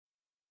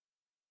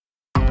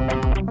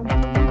Welcome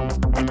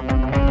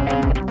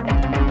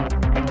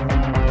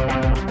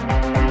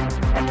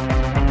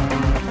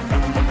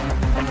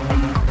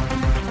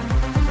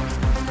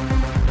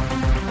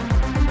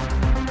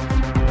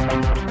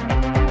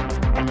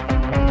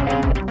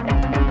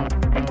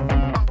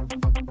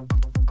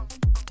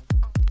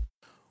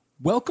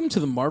to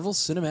the Marvel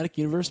Cinematic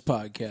Universe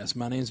podcast.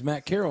 My name is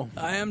Matt Carroll.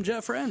 I am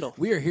Jeff Randall.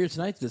 We are here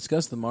tonight to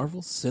discuss the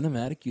Marvel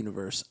Cinematic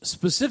Universe,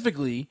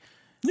 specifically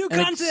New an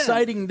content.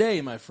 exciting day,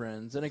 my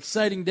friends. An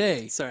exciting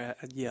day. Sorry, I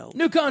yelled.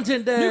 New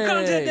content day. New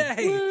content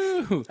day.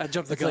 Woo! I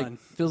jumped the It's gun.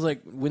 feels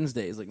like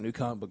Wednesday is like new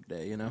comic book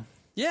day. You know?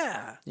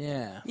 Yeah.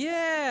 Yeah.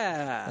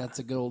 Yeah. That's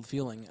a good old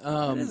feeling.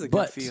 It is a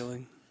good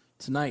feeling,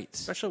 Tonight,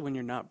 especially when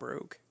you're not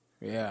broke.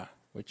 yeah,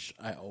 which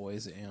I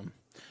always am.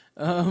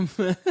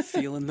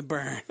 Feeling the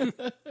burn.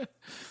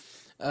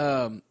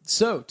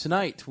 So,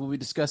 tonight we'll be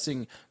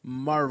discussing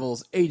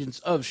Marvel's Agents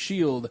of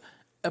S.H.I.E.L.D.,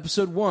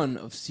 Episode 1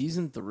 of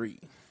Season 3.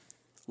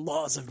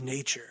 Laws of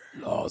nature.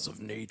 Laws of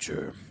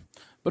Nature.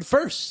 But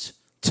first,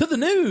 to the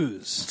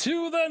news!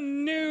 To the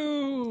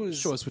news.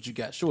 Show us what you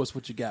got. Show us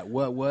what you got.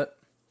 What?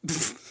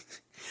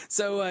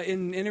 So,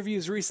 in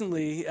interviews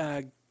recently,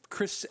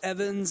 Chris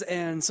Evans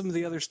and some of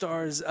the other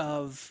stars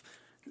of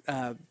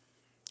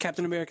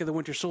Captain America the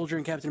Winter Soldier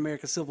and Captain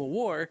America Civil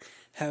War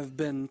have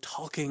been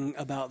talking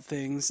about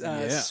things.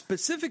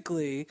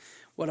 Specifically,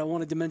 what I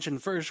wanted to mention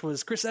first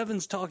was Chris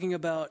Evans talking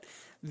about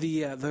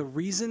the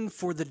reason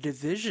for the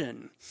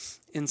division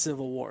in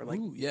Civil War. Like,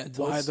 Ooh, yeah,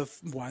 why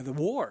the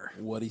war?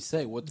 What'd he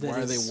say? Why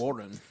are they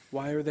warring?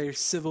 Why are they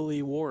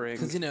civilly warring?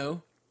 Because,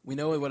 we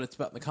know what it's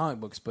about in the comic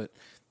books, but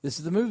this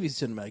is the movie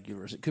cinematic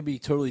universe. It could be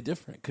totally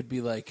different. It could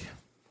be like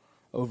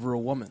over a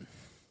woman.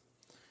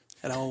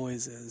 It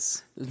always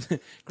is.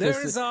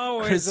 There's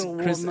always a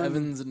woman. Chris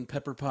Evans and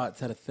Pepper Potts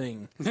had a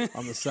thing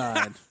on the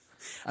side.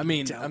 I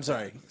mean, I'm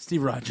sorry,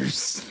 Steve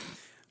Rogers.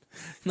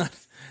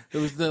 It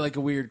was like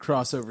a weird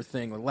crossover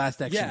thing, like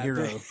Last Action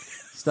Hero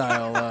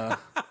style.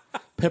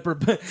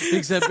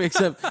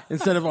 Except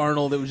instead of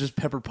Arnold, it was just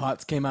Pepper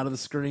Potts came out of the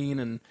screen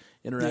and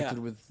interacted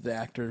with the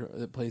actor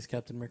that plays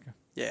Captain America.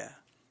 Yeah.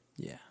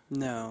 Yeah.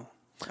 No.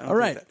 All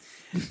right.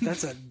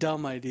 That's a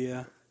dumb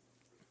idea.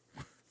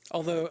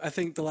 Although I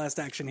think The Last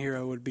Action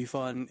Hero would be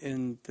fun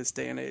in this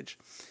day and age.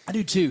 I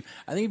do too.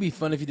 I think it'd be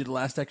fun if you did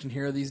Last Action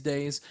Hero these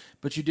days,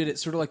 but you did it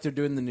sort of like they're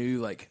doing the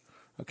new,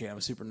 okay, I'm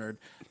a super nerd.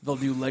 They'll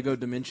do Lego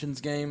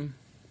Dimensions game,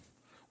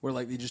 where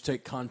they just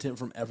take content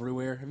from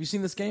everywhere. Have you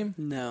seen this game?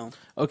 No.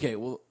 Okay,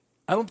 well,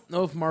 I don't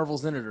know if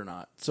Marvel's in it or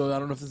not, so I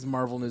don't know if this is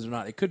Marvel news or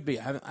not. It could be.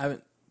 I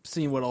haven't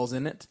seen what all's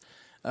in it.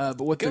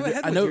 But what Go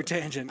ahead with your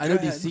tangent. I know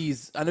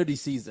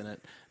DC's in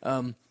it.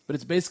 But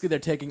it's basically they're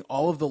taking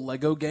all of the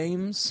Lego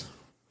games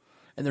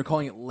and they're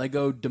calling it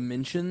Lego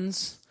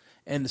Dimensions,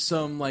 and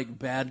some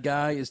bad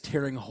guy is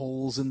tearing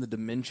holes in the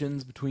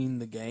dimensions between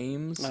the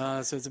games.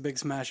 So it's a big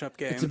smash-up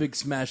game. It's a big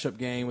smash-up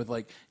game with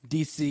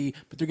DC,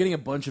 but they're getting a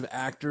bunch of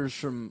actors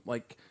from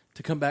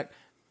to come back.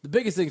 The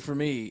biggest thing for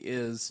me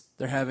is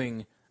they're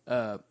having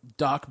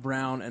Doc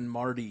Brown and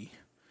Marty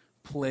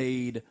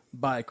played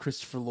by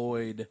Christopher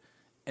Lloyd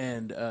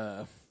and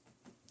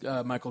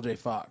Michael J.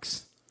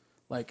 Fox.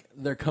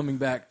 They're coming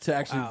back to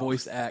actually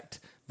voice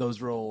act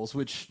those roles,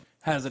 which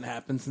hasn't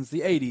happened since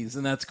the 80s,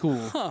 and that's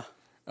cool. Huh.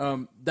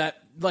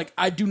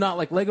 I do not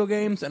like Lego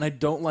games, and I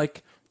don't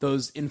like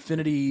those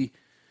Disney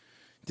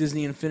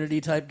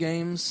Infinity type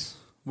games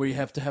where you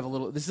have to have a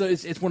little.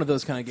 It's one of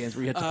those kind of games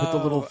where you have to put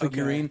the little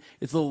figurine. Okay.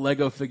 It's little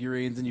Lego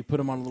figurines, and you put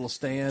them on a little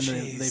stand,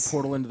 and they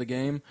portal into the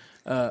game.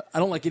 I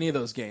don't like any of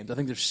those games. I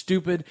think they're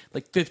stupid.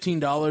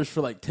 $15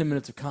 for 10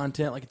 minutes of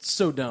content. It's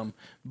so dumb.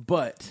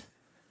 But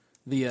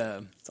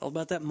it's all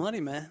about that money,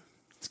 man.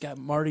 It's got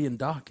Marty and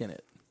Doc in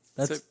it.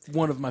 That's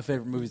one of my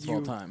favorite movies of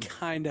all time. You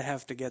kind of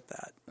have to get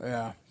that.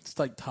 Yeah, it's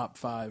top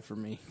 5 for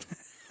me.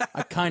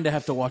 I kind of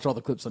have to watch all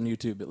the clips on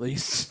YouTube at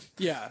least.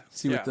 Yeah.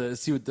 See what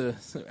the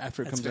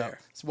after it comes out.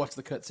 So watch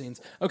the cutscenes.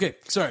 Okay,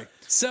 sorry.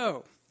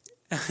 So,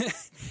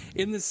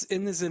 in this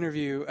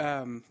interview,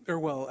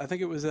 I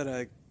think it was at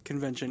a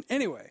convention.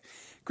 Anyway,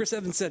 Chris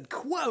Evans said,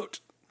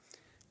 quote,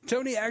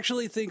 "Tony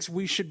actually thinks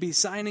we should be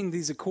signing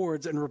these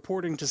accords and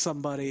reporting to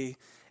somebody.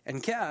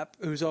 And Cap,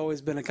 who's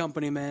always been a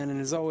company man and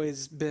has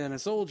always been a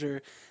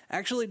soldier,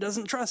 actually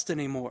doesn't trust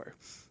anymore.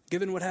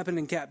 Given what happened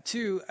in Cap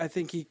 2, I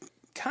think he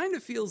kind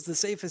of feels the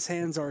safest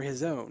hands are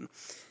his own.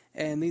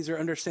 And these are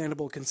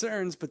understandable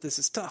concerns, but this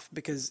is tough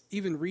because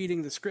even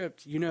reading the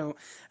script,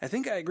 I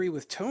think I agree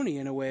with Tony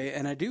in a way,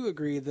 and I do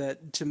agree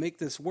that to make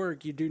this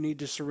work, you do need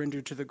to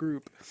surrender to the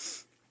group.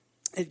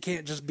 It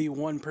can't just be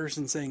one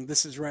person saying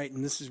this is right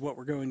and this is what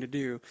we're going to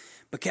do.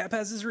 But Cap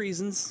has his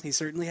reasons. He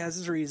certainly has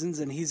his reasons,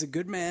 and he's a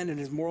good man, and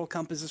his moral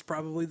compass is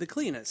probably the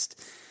cleanest.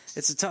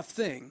 It's a tough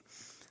thing.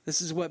 This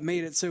is what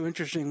made it so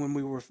interesting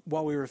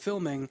while we were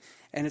filming,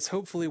 and it's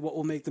hopefully what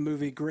will make the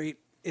movie great.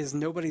 Is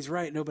nobody's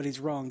right,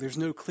 nobody's wrong. There's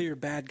no clear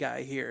bad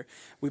guy here.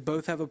 We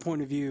both have a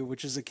point of view,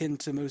 which is akin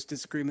to most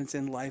disagreements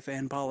in life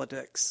and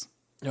politics."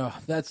 Oh,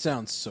 that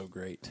sounds so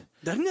great.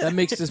 Doesn't it? That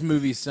makes this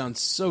movie sound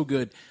so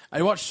good.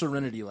 I watched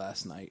Serenity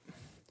last night.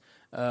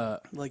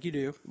 Like you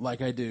do.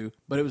 like I do.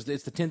 But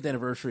it's the 10th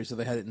anniversary, so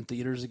they had it in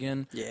theaters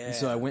again. Yeah. And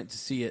so I went to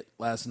see it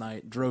last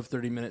night. Drove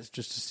 30 minutes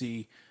just to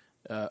see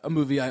a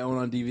movie I own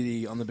on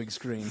DVD on the big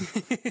screen,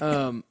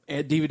 and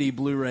DVD,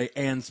 Blu-ray,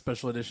 and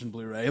special edition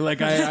Blu-ray.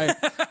 Like I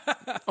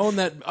own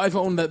that. I've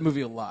owned that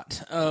movie a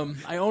lot.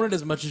 I own it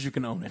as much as you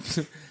can own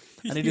it.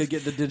 I need to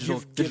get the digital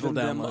You've given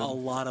them download. a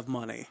lot of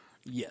money.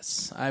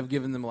 Yes, I've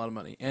given them a lot of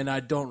money, and I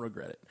don't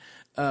regret it.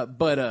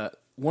 But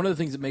one of the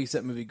things that makes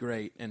that movie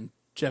great, and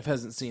Jeff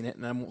hasn't seen it,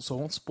 and I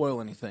won't spoil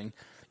anything,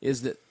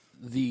 is that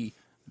the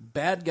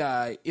bad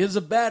guy is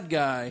a bad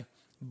guy,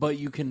 but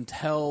you can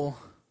tell.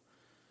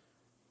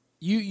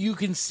 You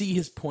can see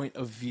his point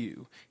of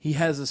view. He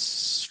has a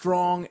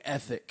strong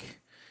ethic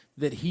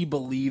that he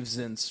believes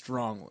in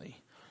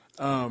strongly.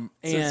 So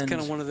it's kind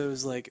of one of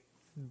those, like,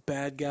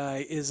 bad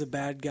guy is a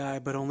bad guy,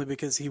 but only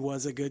because he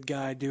was a good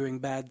guy doing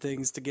bad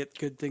things to get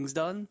good things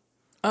done.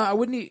 I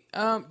wouldn't.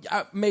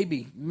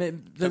 Maybe.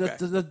 Okay.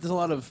 There's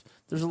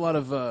a lot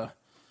of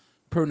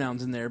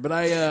pronouns in there, but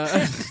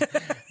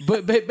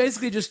but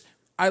basically, just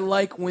I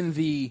like when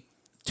the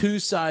two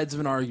sides of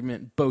an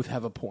argument both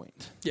have a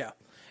point. Yeah.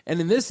 And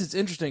in this, it's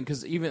interesting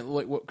because even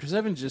like what Chris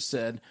Evans just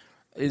said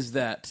is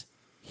that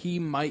he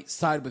might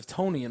side with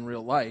Tony in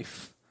real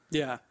life.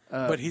 Yeah,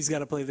 but he's got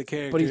to play the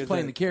character. But he's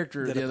playing the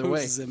character that the other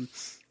way. opposes him.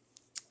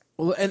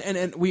 Well,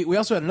 and we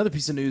also had another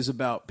piece of news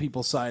about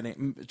people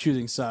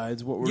choosing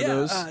sides. What were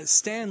those?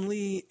 Stan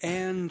Lee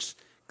and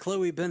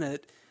Chloe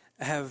Bennett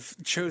have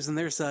chosen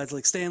their sides.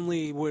 Like, Stan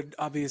Lee would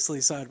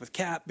obviously side with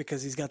Cap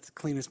because he's got the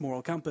cleanest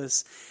moral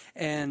compass,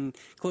 and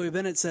Chloe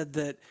Bennett said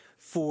that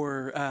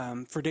for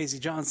Daisy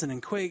Johnson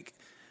and Quake,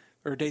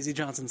 or Daisy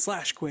Johnson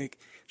 / Quake,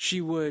 she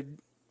would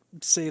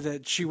say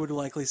that she would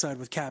likely side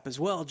with Cap as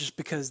well, just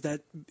because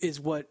that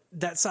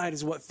side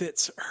is what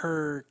fits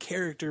her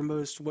character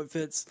most, what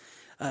fits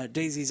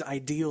Daisy's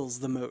ideals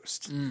the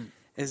most.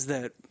 Is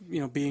that,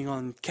 being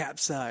on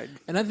Cap's side.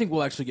 And I think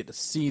we'll actually get to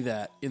see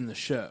that in the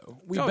show.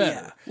 We Oh, better.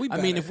 yeah. We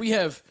I mean, better.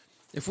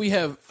 if we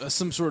have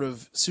some sort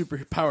of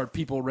super-powered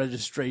people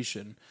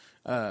registration,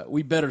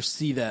 we better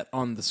see that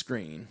on the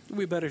screen.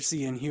 We better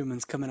see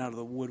Inhumans coming out of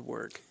the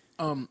woodwork.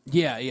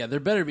 Yeah,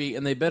 there better be,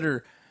 and they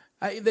better.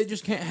 They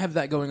just can't have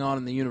that going on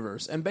in the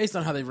universe. And based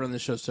on how they've run the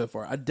show so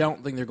far, I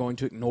don't think they're going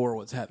to ignore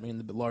what's happening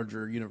in the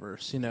larger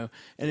universe. And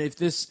if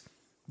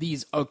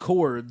these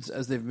accords,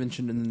 as they've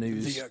mentioned in the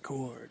news, The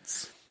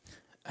Accords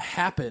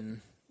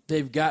happen,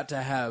 they've got to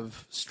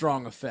have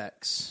strong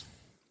effects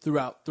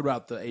throughout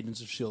the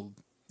Agents of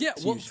S.H.I.E.L.D. Yeah,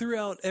 well,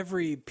 throughout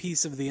every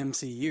piece of the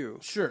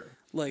MCU. Sure.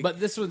 Like, but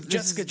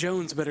Jessica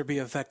Jones better be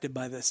affected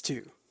by this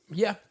too.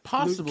 Yeah,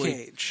 possibly.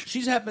 Luke Cage.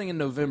 She's happening in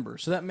November,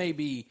 so that may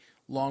be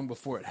long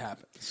before it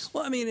happens.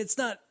 Well, I mean, it's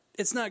not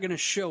going to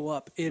show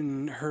up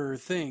in her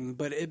thing,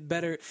 but it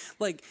better,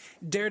 like,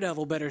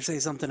 Daredevil better say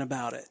something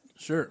about it.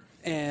 Sure.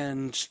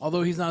 And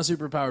Although he's not a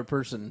superpowered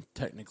person,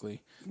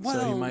 technically. So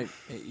Well-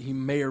 he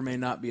may or may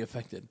not be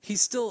affected.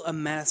 he's still a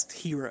masked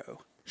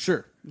hero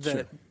Sure. that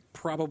Sure.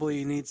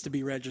 probably needs to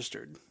be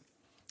registered.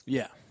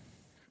 Yeah.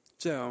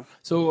 So,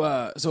 So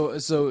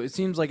it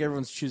seems like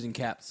everyone's choosing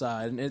Cap's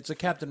side, and it's a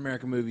Captain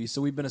America movie,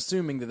 so we've been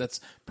assuming that that's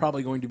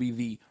probably going to be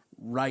the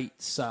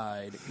right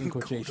side in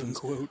quotations.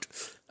 quote,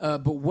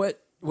 But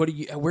what do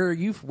you?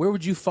 Where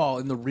would you fall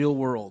in the real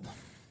world?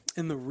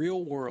 in the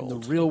real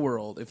world. The real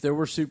world, if there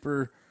were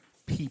super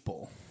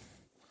people,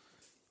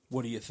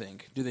 what do you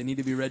think? Do they need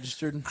to be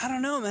registered? I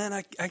don't know, man.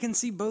 I can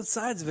see both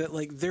sides of it.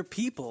 Like, they're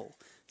people,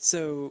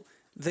 so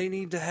they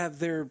need to have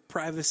their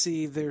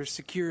privacy, their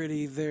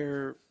security,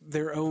 their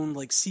own,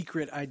 like,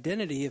 secret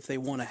identity if they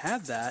want to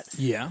have that.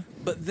 Yeah.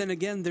 But then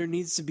again, there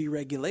needs to be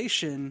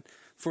regulation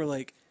for,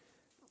 like,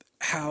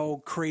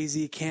 how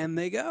crazy can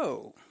they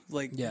go?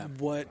 Like, Yeah.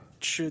 what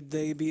should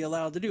they be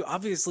allowed to do?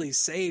 Obviously,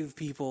 save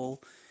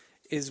people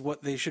is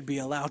what they should be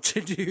allowed to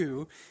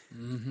do.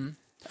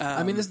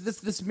 I mean,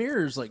 this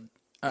mirrors like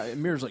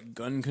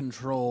gun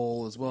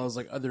control as well as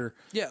like other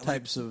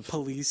types like of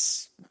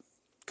police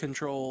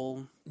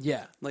control.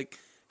 yeah. Like,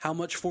 how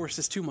much force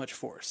is too much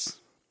force?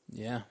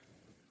 Yeah.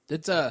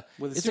 It's a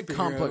With a it's a superhero,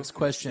 complex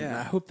question, and yeah.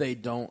 I hope they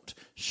don't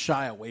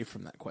shy away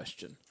from that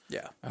question.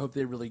 Yeah. I hope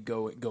they really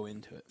go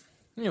into it.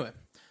 Anyway,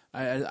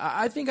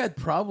 I think I'd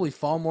probably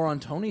fall more on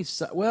Tony's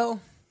side.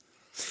 Well,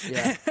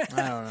 yeah, I don't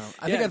know.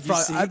 I Yeah, think you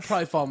see? I'd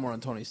probably fall more on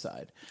Tony's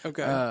side.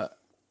 Okay.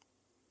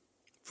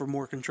 For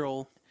more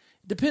control.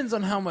 Depends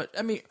on how much.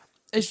 I mean,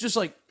 it's just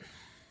like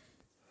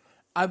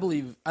I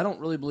don't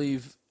really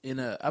believe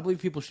I believe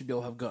people should be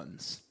able to have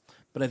guns,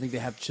 but I think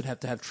they should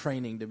have to have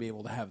training to be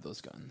able to have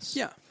those guns.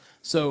 Yeah.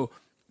 So,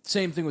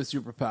 same thing with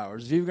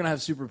superpowers. If you're going to have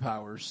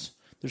superpowers,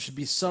 there should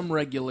be some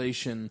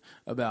regulation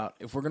about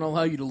if we're going to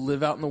allow you to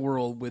live out in the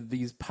world with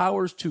these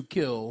powers to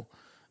kill,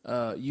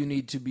 you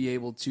need to be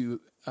able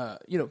to,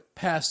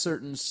 pass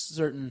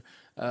certain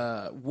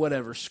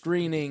whatever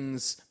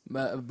screenings,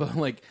 but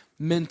like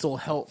mental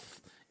health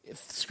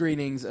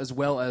screenings, as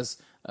well as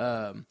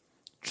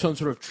some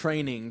sort of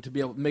training to be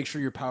able to make sure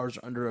your powers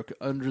are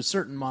under a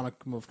certain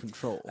modicum of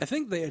control. I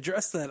think they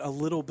addressed that a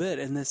little bit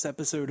in this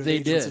episode of They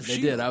Agents did. of They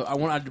S.H.I.E.L.D. did. I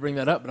wanted to bring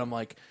that up, but I'm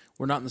like,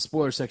 we're not in the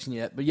spoiler section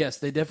yet. But yes,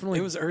 they definitely.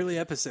 It was early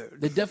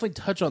episode. They definitely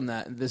touch on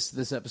that in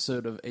this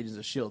episode of Agents of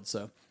S.H.I.E.L.D.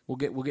 So we'll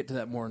get to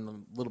that more in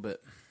a little bit.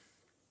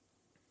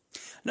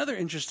 Another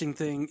interesting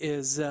thing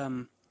is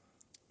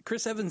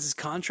Chris Evans'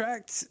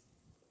 contract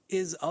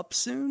is up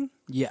soon,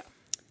 Yeah.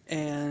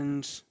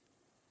 and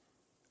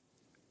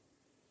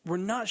we're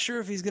not sure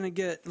if he's going to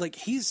get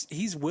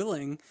he's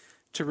willing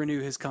to renew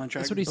his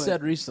contract. That's what he but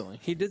said recently.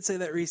 He did say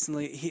that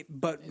recently.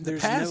 But In the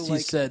there's past, no he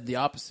said the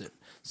opposite.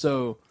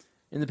 So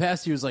in the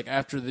past, he was like,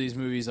 after these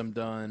movies, I'm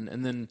done.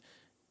 And then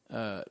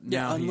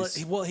now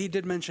he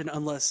did mention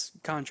unless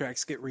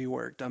contracts get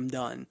reworked, I'm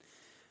done.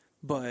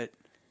 But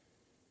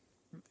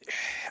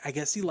I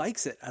guess he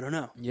likes it. I don't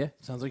know. Yeah,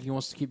 sounds like he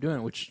wants to keep doing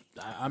it, which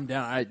I'm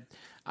down.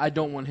 I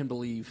don't want him to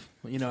leave.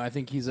 I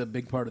think he's a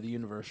big part of the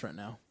universe right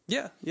now.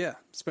 Yeah.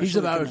 Especially He's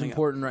about as coming up.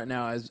 important right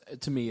now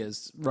to me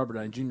as Robert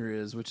Downey Jr.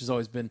 is, which has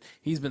always been.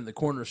 He's been the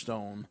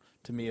cornerstone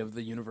to me of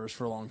the universe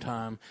for a long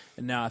time,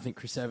 and now I think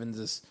Chris Evans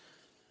is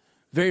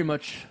very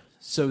much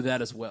so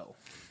that as well.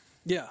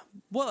 Yeah.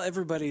 Well,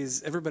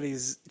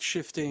 everybody's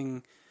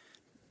shifting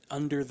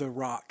under the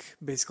rock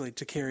basically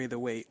to carry the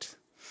weight.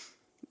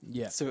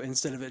 Yeah, So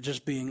instead of it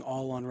just being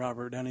all on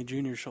Robert Downey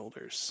Jr.'s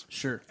shoulders,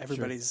 sure.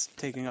 everybody's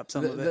taking up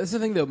some of it. That's the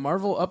thing, though.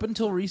 Marvel, up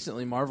until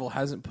recently, Marvel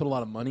hasn't put a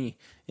lot of money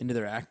into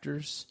their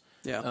actors.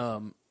 Yeah.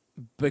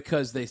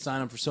 Because they sign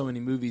them for so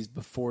many movies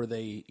before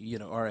they,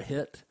 are a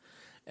hit.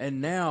 And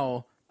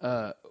now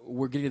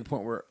we're getting to the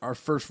point where our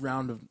first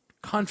round of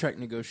contract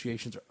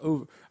negotiations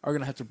are going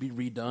to have to be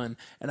redone.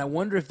 And I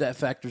wonder if that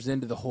factors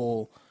into the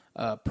whole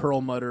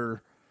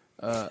Perlmutter.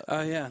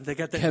 Oh yeah, they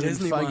got that Kevin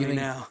Disney Feige money thing.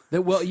 now.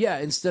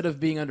 Instead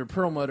of being under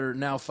Perlmutter,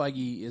 now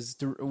Feige is.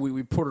 We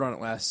reported on it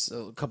last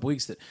couple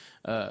weeks that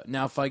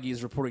now Feige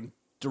is reporting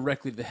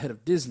directly to the head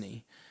of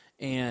Disney,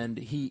 and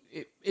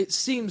it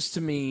seems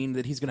to mean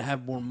that he's going to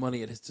have more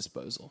money at his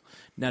disposal.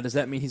 Now, does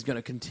that mean he's going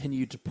to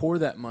continue to pour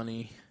that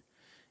money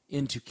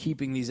into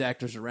keeping these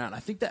actors around? I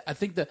think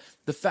that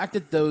the fact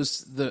that the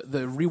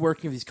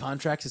reworking of these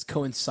contracts is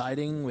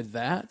coinciding with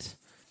that,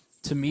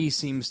 to me,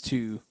 seems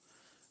to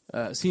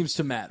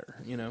matter,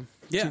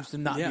 Yeah, seems to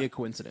not yeah. be a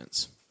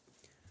coincidence.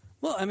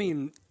 Well, I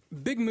mean,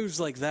 big moves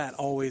like that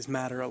always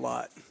matter a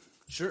lot.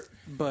 Sure.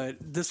 But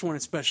this one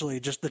especially,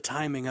 just the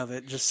timing of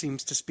it just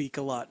seems to speak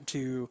a lot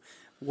to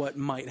what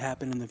might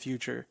happen in the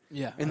future.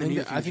 Yeah, in the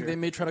near future. I think they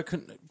may try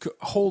to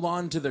hold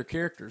on to their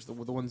characters, the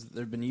ones that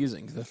they've been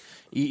using,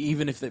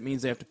 even if that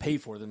means they have to pay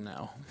for them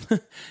now.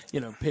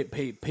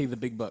 Pay the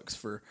big bucks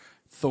for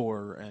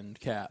Thor and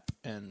Cap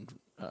and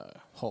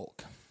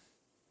Hulk.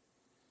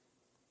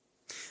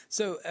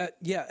 So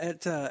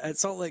at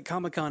Salt Lake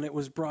Comic Con, it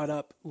was brought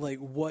up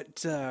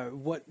what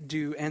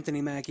do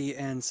Anthony Mackie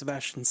and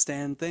Sebastian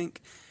Stan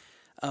think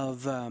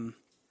of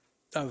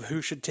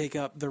who should take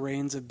up the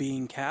reins of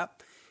being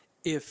Cap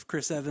if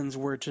Chris Evans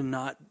were to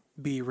not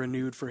be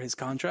renewed for his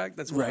contract.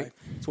 That's why Right.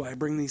 That's why I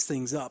bring these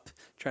things up,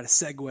 try to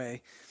segue,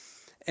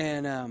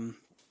 and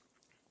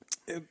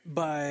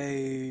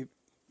by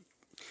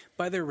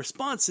their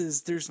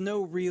responses, there's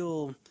no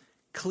real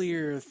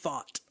clear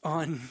thought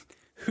on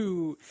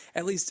who,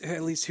 at least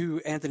who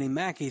Anthony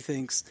Mackie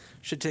thinks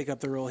should take up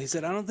the role. He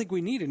said, I don't think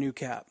we need a new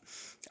Cap.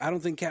 I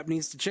don't think Cap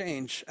needs to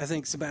change. I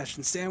think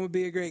Sebastian Stan would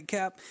be a great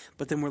Cap,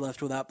 but then we're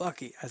left without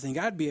Bucky. I think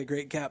I'd be a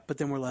great Cap, but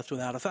then we're left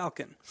without a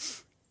Falcon.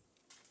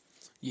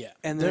 Yeah,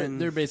 And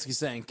they're basically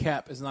saying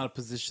Cap is not a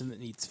position that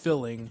needs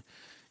filling.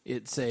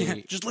 It's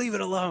a Just leave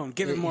it alone.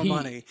 Give him more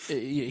money.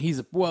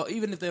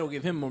 Even if they don't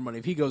give him more money,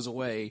 if he goes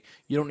away,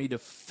 you don't need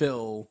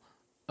to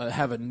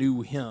have a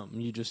new him.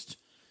 You just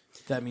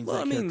that means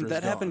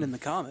that happened in the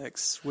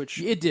comics, which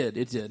it did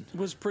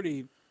was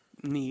pretty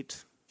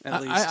neat.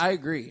 At least I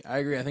agree.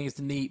 I think it's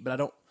neat, but I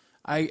don't.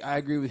 I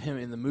agree with him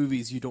in the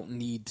movies. You don't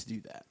need to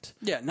do that.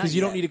 Yeah, not because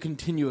you don't yet. need to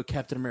continue a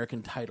Captain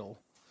American title.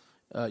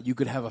 You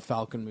could have a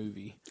Falcon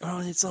movie. Oh,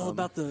 it's all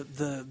about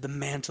the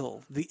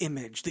mantle, the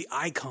image, the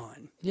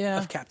icon Yeah.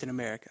 of Captain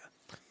America.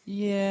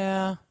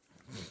 Yeah.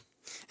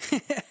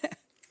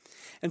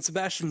 And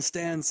Sebastian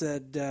Stan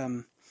said,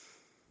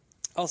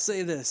 I'll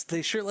say this.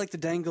 They sure like to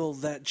dangle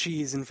that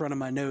cheese in front of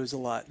my nose a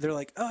lot. They're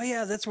like, oh,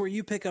 yeah, that's where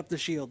you pick up the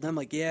shield. And I'm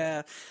like,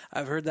 yeah,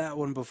 I've heard that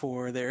one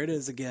before. There it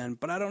is again.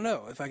 But I don't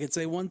know. If I could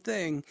say one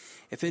thing,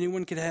 if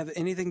anyone could have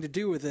anything to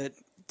do with it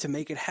to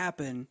make it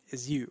happen,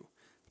 is you.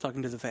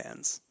 Talking to the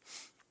fans.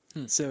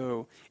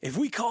 So if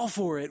we call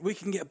for it, we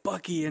can get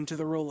Bucky into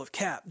the role of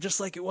Cap, just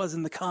like it was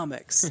in the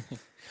comics.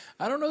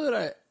 I don't know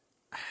that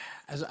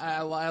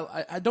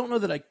I don't know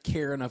that I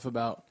care enough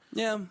about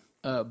Yeah.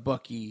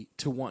 Bucky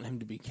to want him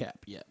to be Cap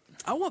yet.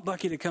 I want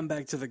Bucky to come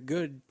back to the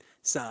good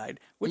side,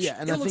 which Yeah,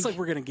 and it I looks think- like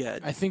we're going to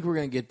get. I think we're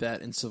going to get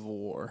that in Civil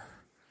War,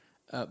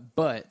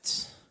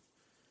 but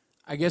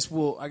I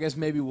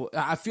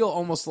feel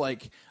almost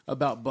like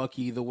about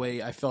Bucky the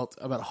way I felt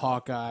about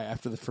Hawkeye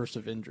after the first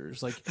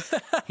Avengers. Like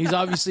he's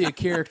obviously a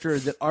character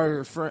that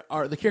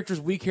the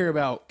characters we care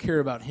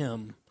about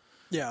him,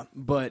 Yeah.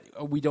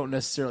 but we don't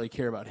necessarily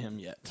care about him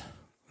yet.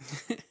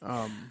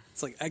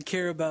 It's like, I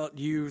care about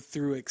you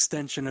through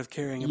extension of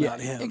caring about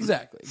him.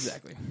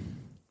 Exactly.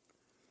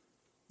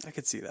 I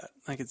could see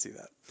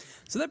that.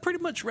 So that pretty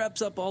much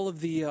wraps up all of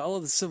the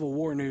Civil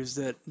War news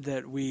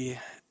that we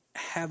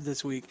have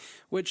this week.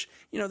 Which,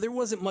 there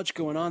wasn't much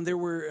going on. There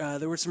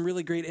were some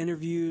really great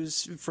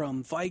interviews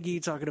from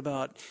Feige talking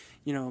about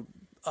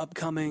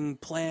upcoming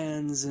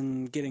plans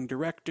and getting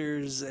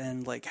directors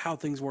and like how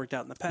things worked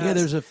out in the past. Yeah,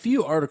 there's a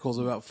few articles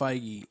about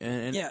Feige,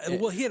 and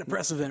he had a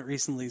press event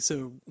recently,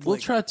 so we'll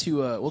try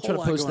to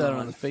post that on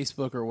on the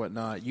Facebook or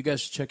whatnot. You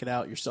guys should check it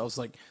out yourselves.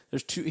 Like,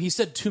 he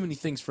said too many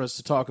things for us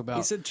to talk about.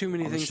 He said too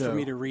many things for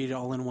me to read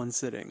all in one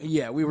sitting.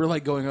 Yeah, we were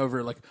like going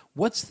over like,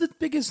 what's the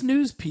biggest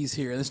news piece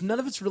here? And none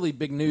of it's really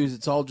big news.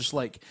 It's all just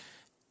like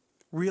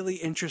really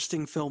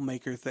interesting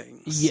filmmaker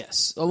things.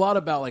 Yes, a lot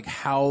about like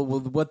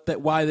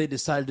why they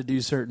decided to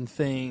do certain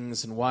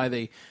things and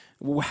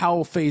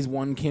how Phase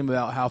 1 came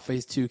about, how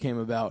Phase 2 came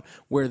about,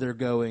 where they're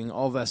going,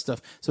 all that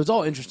stuff. So it's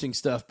all interesting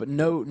stuff, but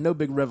no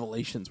big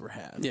revelations were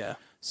had. Yeah.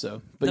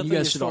 So, but nothing you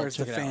guys as should far all as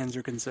check the it out. fans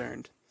are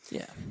concerned.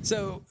 Yeah.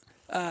 So,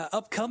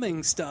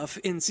 upcoming stuff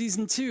in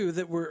season 2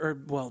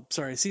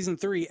 season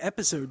 3,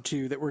 episode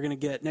 2 that we're going to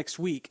get next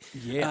week.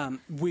 Yeah.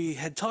 We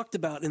had talked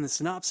about in the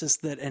synopsis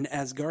that an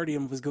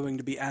Asgardian was going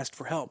to be asked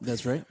for help.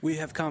 That's right. We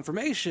have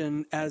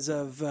confirmation as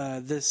of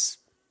this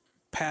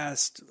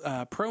past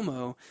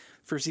promo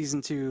for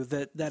season 2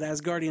 that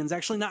Asgardian's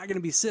actually not going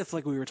to be Sif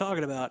like we were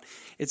talking about.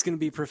 It's going to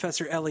be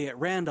Professor Elliot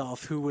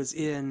Randolph, who was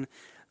in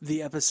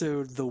the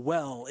episode The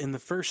Well in the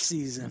first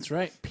season. That's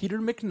right. Peter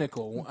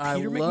McNichol. I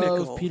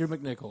love Peter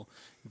McNichol.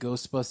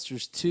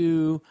 Ghostbusters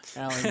 2,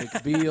 Ally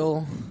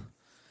McBeal.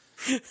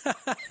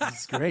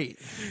 It's great.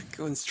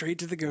 Going straight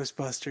to the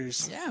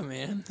Ghostbusters. Yeah,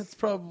 man. That's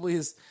probably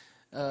his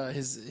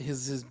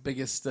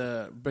biggest,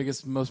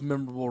 most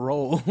memorable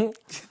role.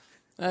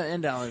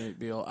 And Ally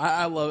McBeal.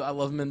 I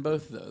love him in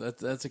both though.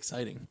 That's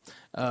exciting.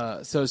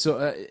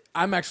 So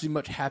I'm actually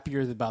much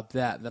happier about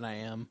that than I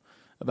am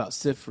about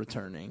Sif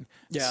returning.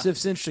 Yeah.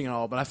 Sif's interesting and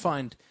all, but I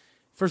find,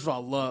 first of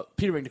all, I love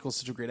Peter McNichol's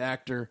such a great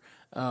actor,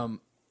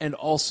 and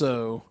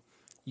also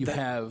you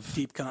have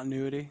deep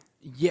continuity.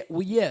 Yeah,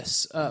 well,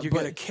 yes, You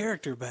get a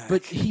character back,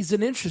 but he's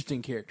an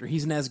interesting character.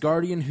 He's an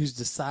Asgardian who's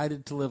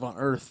decided to live on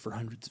Earth for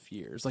hundreds of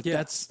years. Like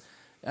that's.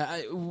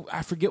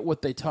 I forget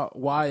what they taught.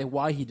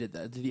 Why he did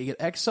that? Did he get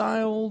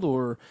exiled,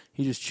 or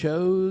he just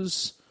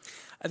chose?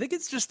 I think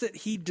it's just that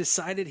he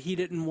decided he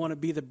didn't want to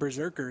be the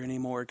berserker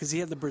anymore because he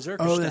had the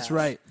berserker. Oh, staff. That's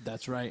right.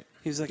 That's right.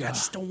 He was like, I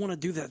just don't want to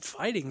do that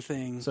fighting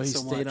thing. So he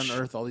stayed much. on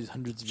Earth all these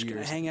hundreds of Just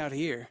years. gonna hang out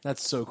here.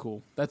 That's so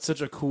cool. That's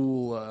such a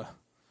cool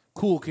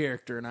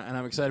character, and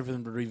I'm excited for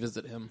them to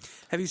revisit him.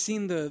 Have you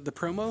seen the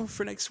promo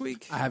for next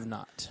week? I have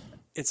not.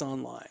 It's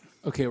online.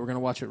 Okay, we're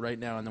gonna watch it right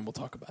now, and then we'll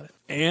talk about it.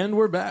 And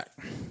we're back.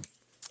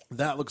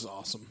 That looks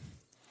awesome.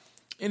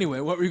 Anyway,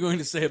 what were you going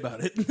to say about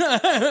it?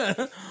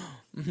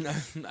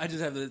 I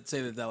just have to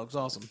say that looks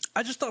awesome.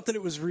 I just thought that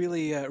it was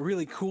really,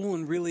 really cool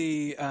and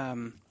really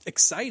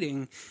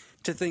exciting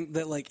to think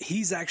that like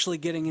he's actually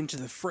getting into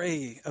the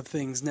fray of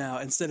things now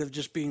instead of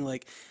just being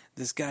like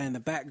this guy in the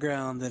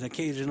background that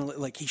occasionally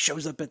like he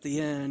shows up at the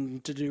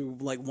end to do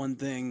like one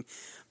thing,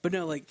 but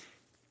no, like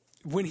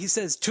when he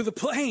says to the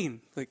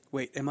plane, like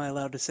wait, am I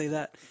allowed to say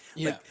that?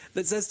 Yeah, like,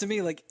 that says to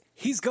me like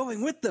he's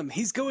going with them.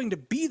 He's going to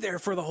be there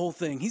for the whole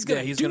thing. He's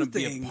going to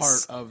be a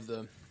part of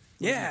the.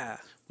 Yeah.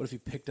 What if he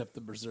picked up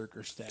the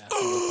Berserker staff?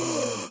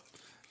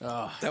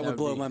 That would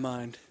blow my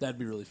mind. That'd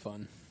be really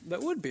fun.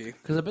 That would be.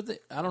 Because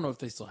I don't know if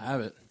they still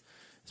have it.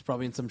 It's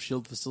probably in some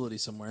S.H.I.E.L.D. facility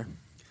somewhere.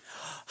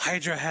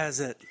 Hydra has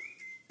it.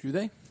 Do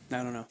they?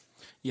 I don't know.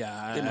 Yeah,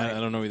 I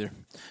don't know either.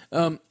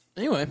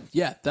 Anyway,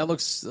 yeah, that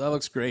looks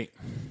great.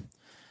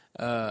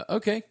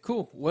 Okay,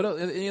 cool. What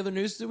else, any other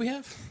news do we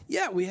have?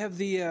 Yeah, we have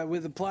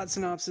with the plot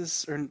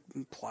synopsis.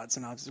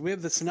 We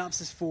have the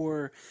synopsis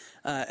for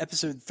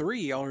episode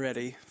 3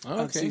 already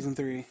of season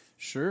 3.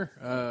 Sure.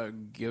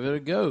 Give it a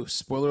go.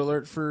 Spoiler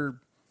alert for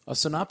a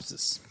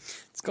synopsis.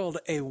 It's called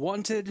A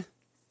Wanted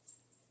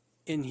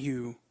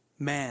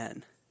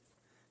Inhuman,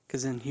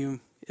 because Inhum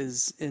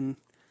is in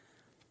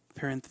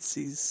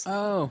parentheses.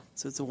 Oh,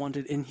 so it's a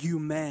wanted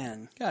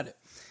Inhuman. Got it.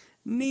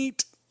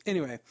 Neat.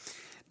 Anyway.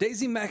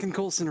 Daisy, Mac, and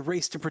Coulson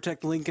race to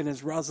protect Lincoln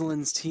as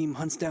Rosalind's team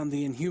hunts down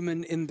the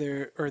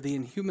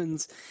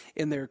Inhumans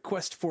in their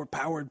quest for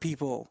powered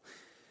people.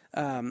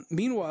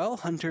 Meanwhile,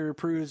 Hunter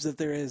proves that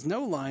there is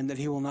no line that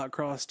he will not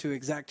cross to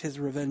exact his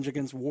revenge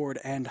against Ward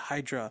and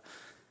Hydra.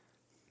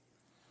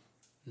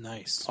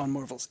 Nice. On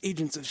Marvel's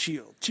Agents of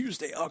S.H.I.E.L.D.,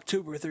 Tuesday,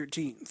 October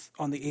 13th,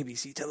 on the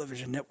ABC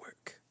television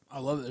network. I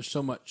love it. There's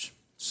so much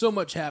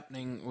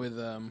happening with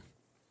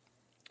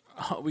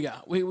we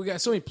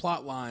got so many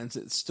plot lines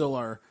that still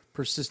are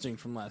persisting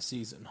from last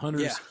season.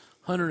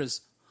 Hunter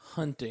is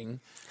hunting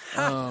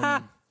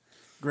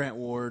Grant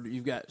Ward.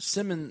 You've got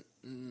Simmons.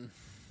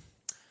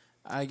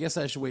 I guess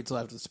I should wait till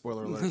after the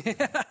spoiler alert.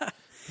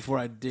 before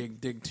I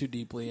dig too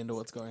deeply into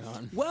what's going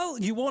on. Well,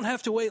 you won't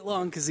have to wait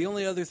long because the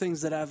only other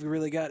things that I've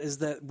really got is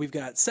that we've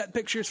got set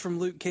pictures from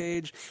Luke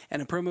Cage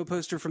and a promo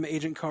poster from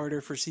Agent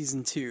Carter for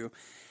season 2.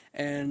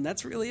 And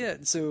that's really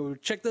it. So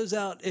check those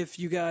out if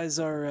you guys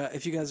are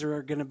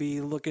going to be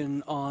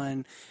looking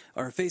on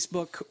our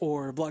Facebook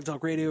or Blog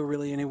Talk Radio,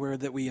 really anywhere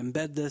that we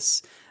embed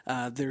this.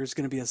 There's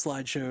going to be a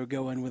slideshow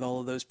going with all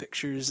of those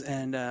pictures,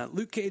 and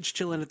Luke Cage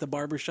chilling at the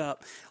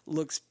barbershop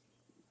looks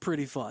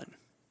pretty fun.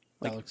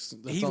 That's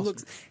He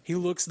awesome.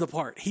 looks the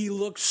part. He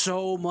looks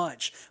so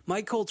much.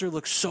 Mike Coulter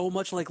looks so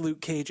much like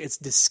Luke Cage. It's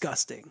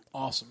disgusting.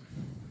 Awesome.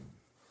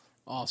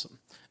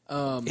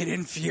 It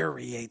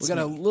infuriates We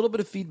got a me. little bit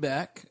of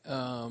feedback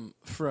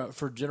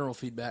for general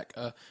feedback.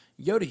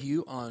 Yoda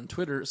Hugh on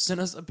Twitter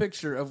sent us a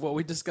picture of what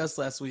we discussed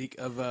last week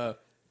of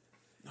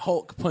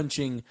Hulk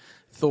punching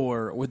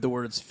Thor with the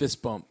words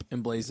 "fist bump"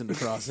 emblazoned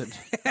across it.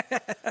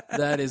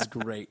 That is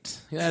great.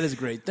 That is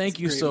great. Thank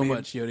you great so meme.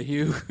 much, Yoda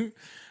Hugh.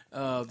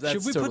 That's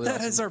Should we totally put that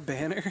awesome. as our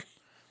banner?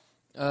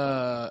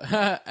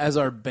 As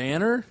our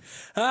banner?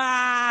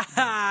 Yeah,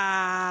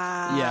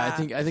 Yeah,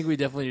 I think we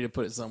definitely need to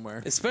put it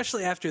somewhere.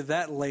 especially after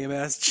that lame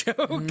ass joke.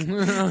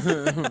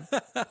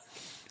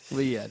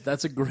 But yeah,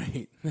 that's a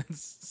great.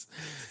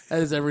 That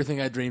is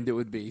everything I dreamed it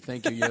would be.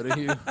 Thank you, Yoda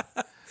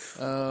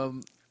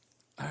Hugh.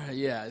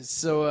 Yeah.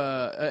 So,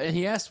 and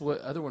he asked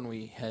what other one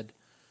we had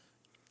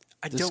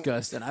I don't.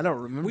 discussed, and I don't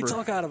remember. We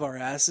talk out of our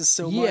asses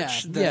so yeah,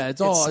 much. That yeah.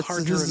 It's all.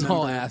 hard to This is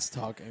all remember. ass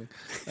talking.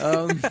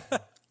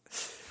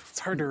 It's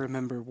hard to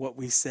remember what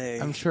we say.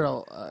 I'm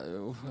sure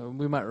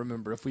we might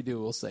remember. If we do,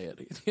 we'll say it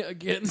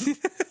again.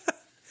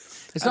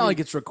 It's not like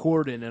it's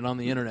recorded and on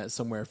the internet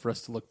somewhere for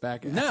us to look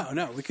back at.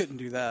 No, we couldn't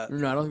do that.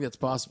 No, I don't think that's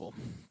possible.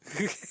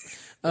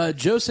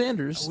 Joe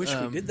Sanders I wish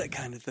we did that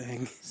kind of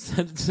thing.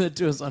 said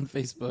to us on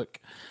Facebook,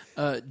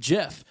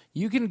 Jeff,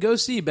 you can go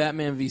see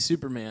Batman v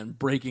Superman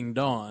Breaking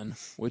Dawn,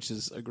 which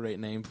is a great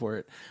name for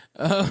it.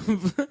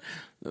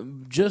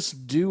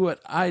 Just do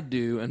what I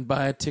do and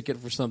buy a ticket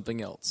for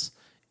something else.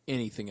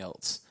 Anything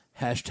else.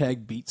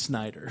 Hashtag beat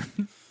Snyder.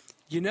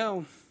 You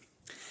know,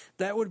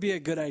 that would be a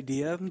good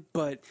idea,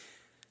 but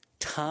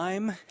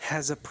time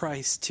has a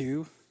price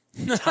too.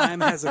 Time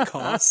has a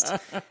cost,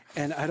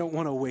 and I don't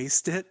want to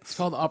waste it. It's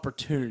called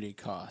opportunity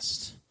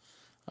cost.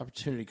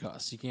 Opportunity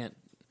cost. He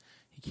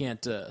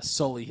can't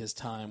sully his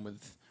time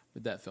with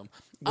that film.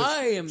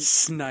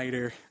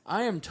 Snyder.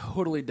 I am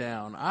totally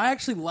down. I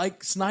actually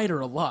like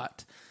Snyder a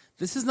lot.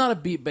 This is not a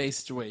beat-based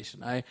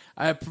situation. I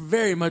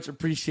very much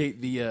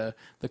appreciate the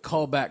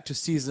callback to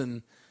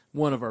season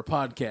 1 of our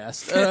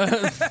podcast.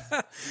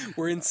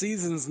 We're in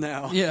seasons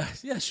now. Yeah,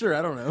 sure.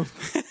 I don't know.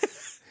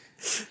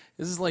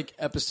 This is like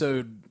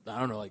episode, I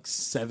don't know, like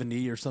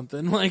 70 or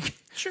something. Like,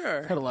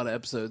 Sure. had a lot of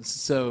episodes,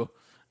 so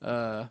we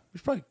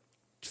should probably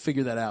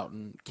figure that out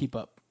and keep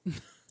up.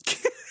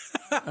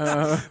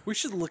 We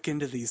should look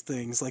into these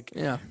things, like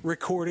Yeah.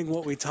 recording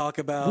what we talk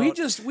about. We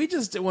just want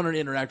to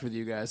interact with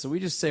you guys, so we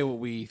just say what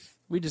we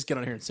just get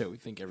on here and say what we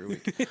think every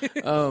week.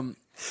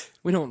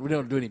 We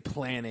don't do any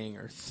planning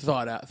or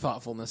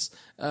thoughtfulness.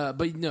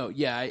 But no,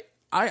 yeah,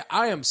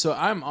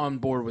 I'm on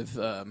board with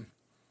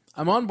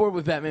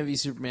Batman v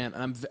Superman,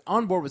 and I'm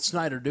on board with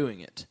Snyder doing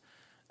it.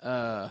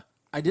 I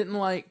don't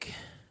like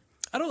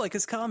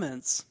his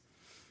comments.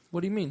 What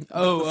do you mean? The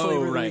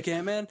flavor of the Right. week,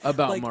 Ant-Man.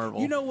 About Like, Marvel.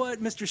 You know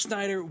what, Mr.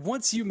 Snyder?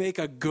 Once you make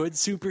a good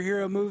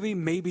superhero movie,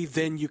 maybe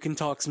then you can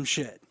talk some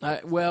shit.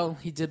 Well,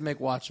 he did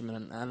make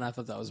Watchmen, and I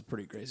thought that was a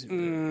pretty great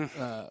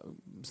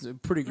it's a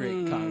pretty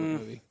great comic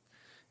book movie.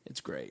 It's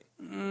great.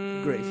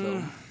 Great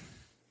film.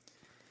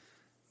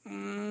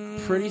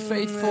 Pretty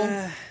faithful.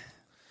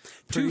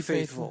 Too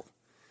faithful.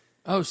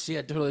 Oh, see,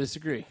 I totally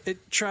disagree.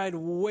 It tried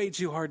way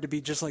too hard to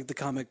be just like the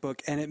comic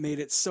book, and it made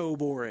it so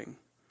boring.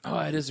 Oh,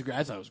 I disagree.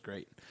 I thought it was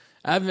great.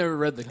 I've never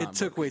read the comic It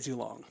took book, way too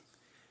long.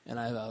 and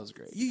I thought it was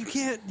great. You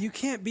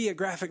can't be a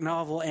graphic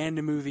novel and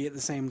a movie at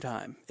the same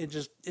time.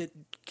 It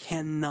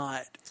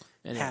cannot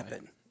Anyway.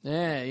 happen.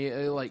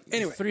 Yeah, like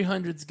Anyway.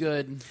 300's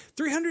good.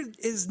 300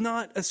 is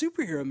not a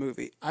superhero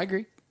movie. I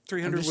agree.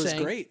 300 I'm just was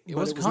saying, great, It but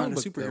was it a was not comic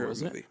a book, though, superhero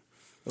wasn't movie.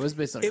 It was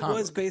based on a It comic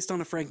was book. based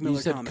on a Frank You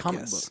Miller said comic. comic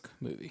Yes. book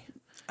movie.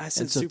 I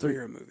said And so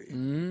superhero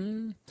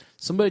movie.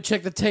 Somebody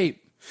check the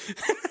tape.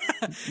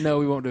 No,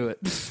 we won't do it.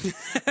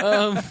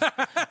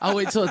 I'll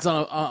wait till it's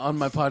on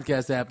my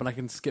podcast app and I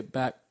can skip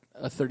back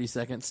 30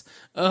 seconds.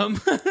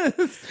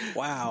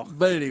 Wow.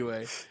 But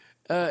anyway,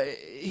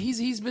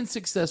 he's been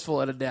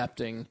successful at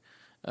adapting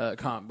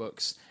comic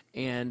books,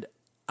 and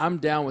I'm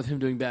down with him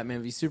doing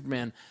Batman v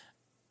Superman.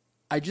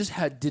 I just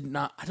I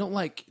don't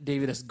like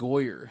David S.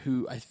 Goyer,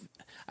 who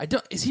I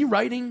don't. Is he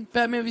writing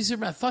Batman v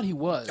Superman? I thought he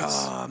was.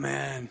 Oh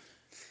man.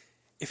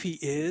 If he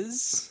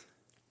is,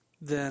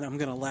 then I'm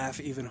gonna laugh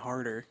even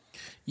harder.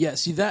 Yeah,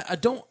 see that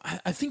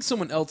I think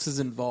someone else is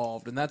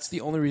involved, and that's the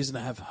only reason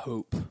I have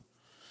hope.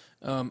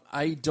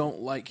 I don't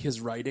like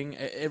his writing.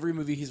 Every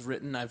movie he's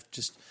written, I've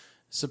just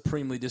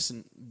supremely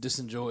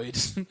disenjoyed.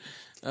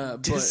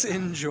 But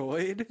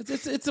Disenjoyed?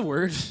 it's a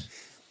word.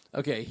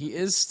 Okay, he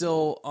is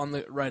still on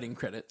the writing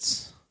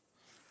credits.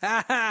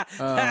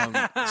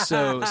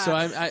 So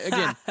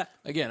I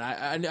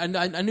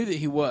knew that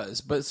he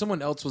was, but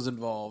someone else was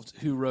involved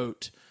who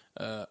wrote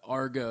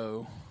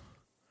Argo,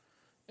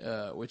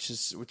 which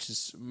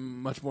is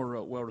much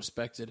more well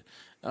respected,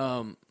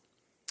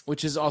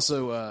 which is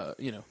also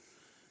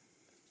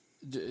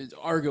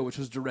Argo, which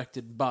was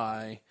directed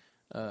by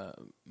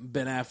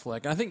Ben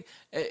Affleck. And I think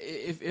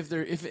if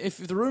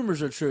the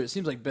rumors are true, it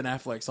seems like Ben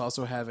Affleck's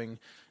also having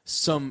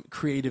some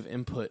creative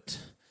input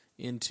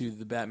into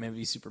the Batman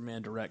v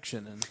Superman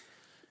direction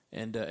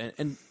and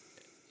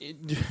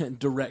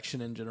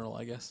direction in general,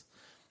 I guess.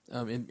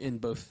 In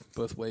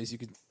both ways you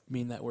could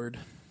mean that word.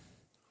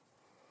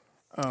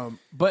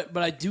 But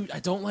I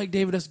don't like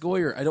David S.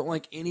 Goyer. I don't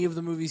like any of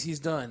the movies he's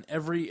done.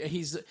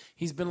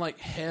 He's been like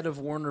head of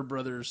Warner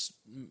Brothers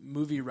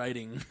movie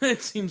writing.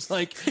 It seems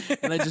like,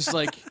 and I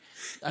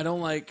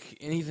don't like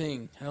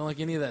anything. I don't like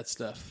any of that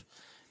stuff,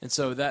 and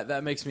so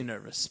that makes me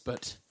nervous.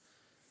 But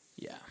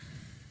yeah.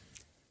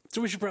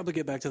 So we should probably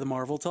get back to the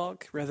Marvel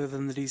talk rather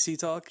than the DC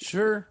talk.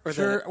 Sure.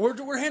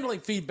 We're handling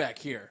feedback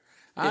here.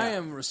 Yeah. I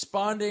am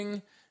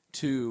responding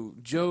to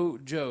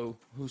Joe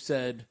who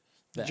said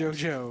that.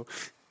 Joe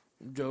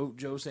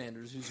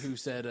Sanders who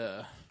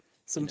said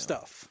some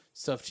stuff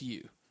to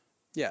you.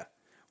 Yeah.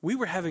 We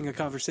were having a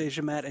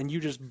conversation, Matt, and you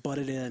just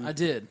butted in. I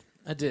did.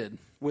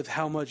 With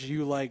how much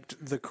you liked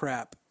the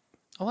crap.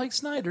 I like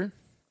Snyder.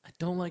 I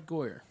don't like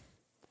Goyer.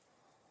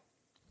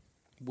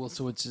 Well,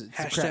 so it's a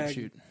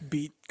crapshoot.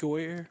 Beat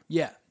Goyer?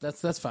 Yeah,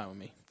 that's fine with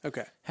me.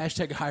 Okay.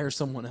 Hashtag hire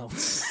someone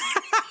else.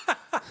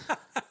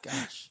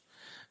 Gosh.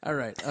 All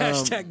right.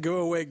 Hashtag go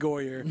away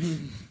Goyer.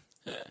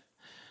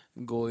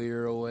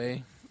 Goyer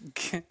away.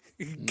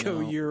 Go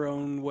your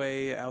own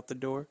way out the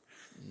door.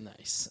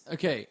 Nice.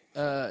 Okay.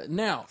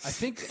 Now, I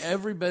think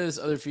every bit of this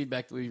other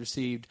feedback that we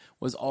received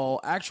was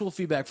all actual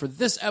feedback for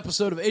this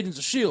episode of Agents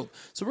of S.H.I.E.L.D.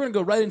 So we're going to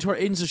go right into our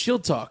Agents of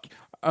S.H.I.E.L.D. talk.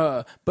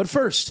 But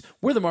first,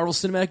 we're the Marvel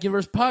Cinematic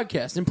Universe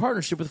podcast in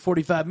partnership with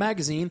 45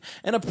 Magazine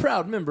and a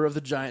proud member of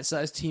the Giant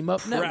Size Team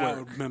Up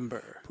Network.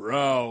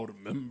 Proud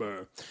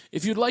member.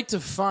 If you'd like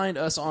to find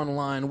us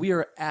online, we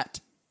are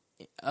at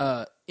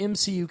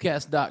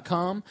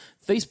mcucast.com,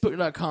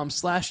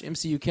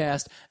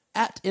 facebook.com/mcucast,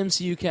 at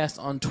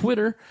mcucast on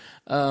Twitter.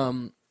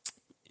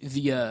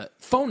 The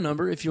phone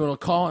number, if you want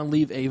to call and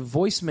leave a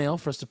voicemail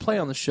for us to play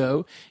on the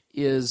show,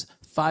 is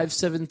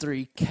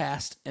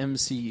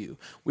 573-CAST-MCU.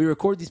 We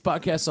record these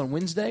podcasts on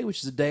Wednesday, which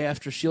is the day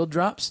after S.H.I.E.L.D.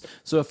 drops.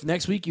 So if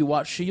next week you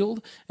watch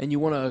S.H.I.E.L.D. and you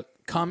want to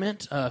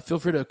comment, feel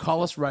free to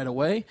call us right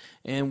away,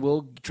 and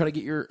we'll try to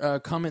get your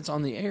comments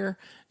on the air,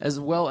 as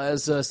well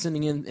as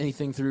sending in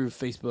anything through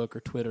Facebook or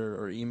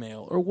Twitter or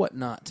email or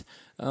whatnot.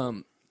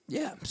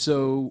 Yeah,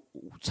 so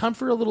time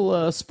for a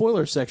little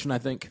spoiler section, I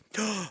think.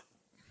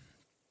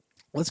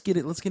 Let's get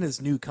this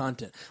new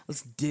content.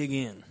 Let's dig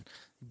in.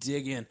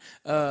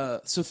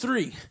 So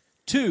 3,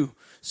 2,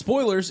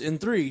 spoilers in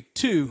 3,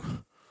 2,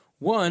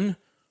 1.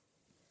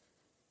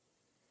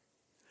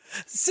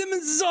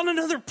 Simmons is on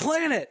another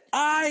planet.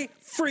 I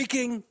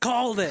freaking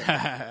called it.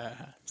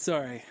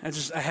 Sorry,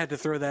 I had to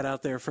throw that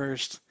out there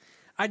first.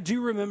 I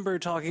do remember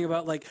talking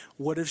about, like,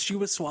 what if she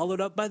was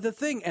swallowed up by the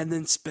thing and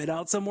then spit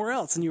out somewhere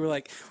else? And you were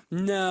like,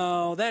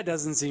 no, that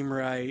doesn't seem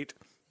right.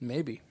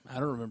 Maybe. I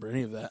don't remember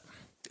any of that.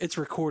 It's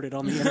recorded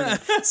on the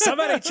internet.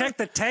 Somebody check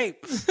the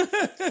tape.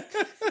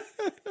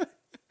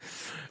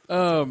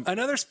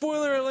 Another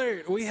spoiler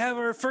alert. We have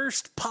our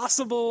first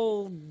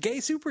possible gay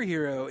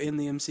superhero in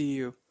the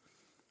MCU.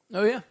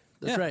 Oh, yeah.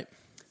 That's right.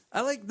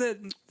 I like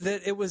that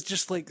it was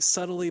just, like,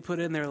 subtly put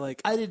in there,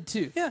 like... I did,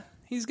 too. Yeah,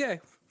 he's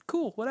gay.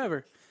 Cool,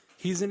 whatever.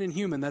 He's an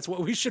Inhuman. That's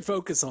what we should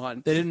focus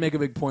on. They didn't make a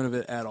big point of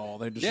it at all.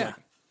 They're just like,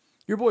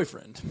 your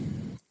boyfriend.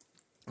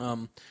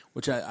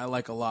 Which I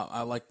like a lot.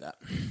 I like that.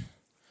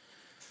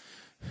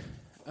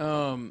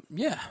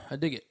 Yeah, I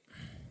dig it.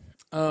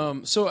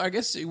 So I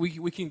guess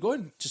we can go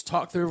ahead and just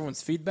talk through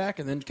everyone's feedback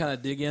and then kind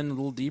of dig in a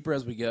little deeper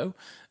as we go.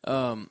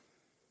 Let's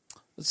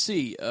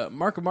see.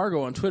 Marco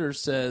Margo on Twitter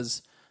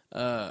says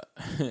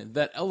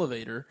that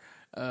elevator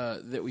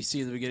that we see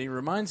in the beginning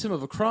reminds him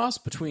of a cross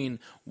between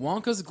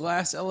Wonka's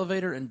glass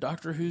elevator and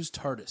Doctor Who's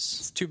TARDIS.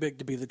 It's too big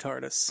to be the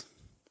TARDIS.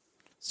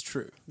 It's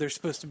true. There's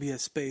supposed to be a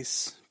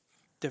space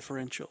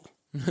differential.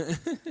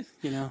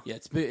 You know? Yeah,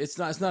 it's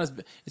not as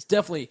big. It's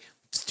definitely...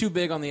 It's too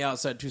big on the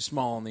outside, too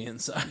small on the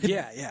inside.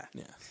 Yeah.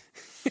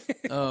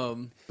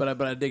 But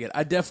I dig it.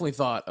 I definitely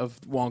thought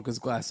of Wonka's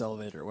glass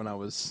elevator when I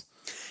was.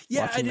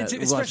 Yeah, I did too.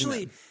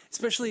 Especially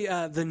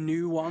the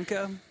new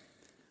Wonka.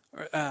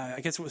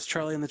 I guess it was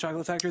Charlie and the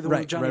Chocolate Factory, the one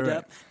with Johnny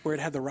Depp, where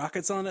it had the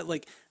rockets on it.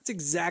 Like, it's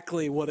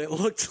exactly what it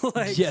looked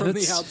like from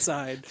the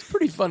outside. It's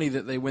pretty funny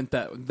that they went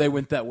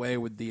that way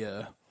with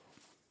the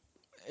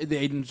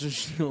Agents of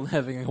S.H.I.E.L.D.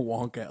 having a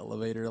Wonka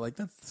elevator. Like,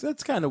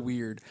 that's kind of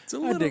weird.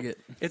 I dig it.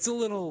 It's a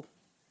little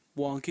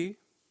wonky.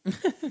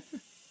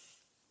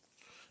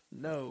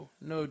 No,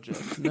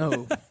 Jeff.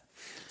 No.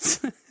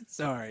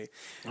 Sorry.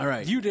 All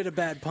right. You did a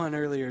bad pun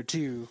earlier,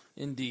 too.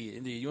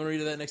 Indeed. You want to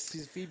read that next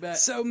piece of feedback?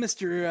 So,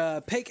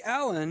 Mr. Pake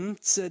Allen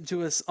said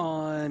to us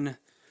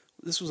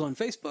this was on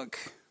Facebook.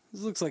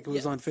 This looks like it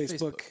was Yeah, on Facebook.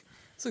 Facebook.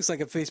 This looks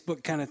like a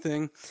Facebook kind of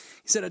thing.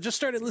 He said, I just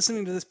started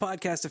listening to this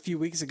podcast a few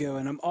weeks ago,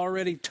 and I'm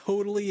already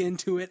totally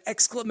into it!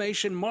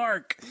 Exclamation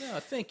mark! No,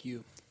 thank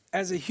you.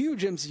 As a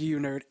huge MCU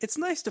nerd, it's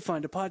nice to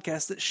find a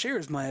podcast that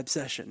shares my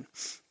obsession.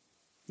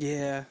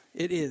 Yeah,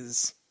 it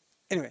is.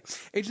 Anyway,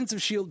 Agents of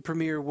S.H.I.E.L.D.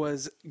 premiere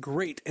was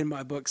great in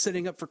my book,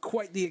 setting up for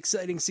quite the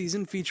exciting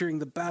season featuring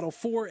the battle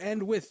for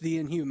and with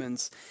the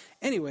Inhumans.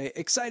 Anyway,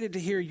 excited to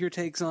hear your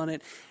takes on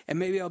it, and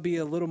maybe I'll be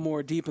a little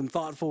more deep and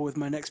thoughtful with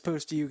my next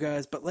post to you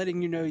guys, but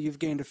letting you know you've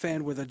gained a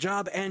fan with a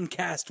job and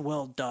cast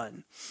well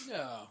done.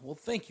 Yeah, well,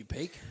 thank you,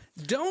 Pake.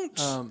 Don't...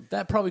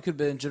 That probably could have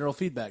been general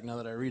feedback now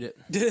that I read it.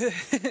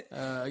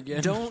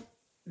 Again.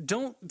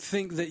 Don't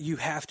think that you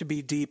have to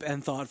be deep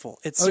and thoughtful.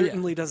 It Oh, yeah.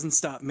 certainly doesn't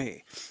stop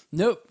me.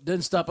 Nope,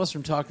 doesn't stop us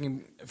from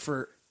talking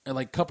for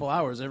like a couple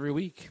hours every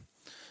week.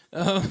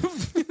 But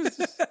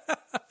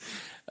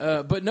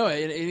no,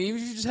 and even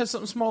if you just have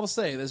something small to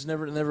say, there's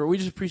never.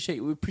 We appreciate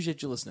you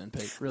listening,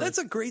 Pake. Really, That's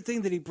a great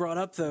thing that he brought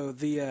up, though.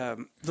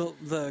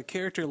 The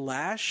character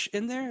Lash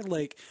in there,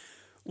 like,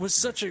 was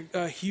such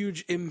a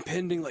huge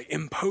impending, like,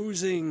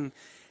 imposing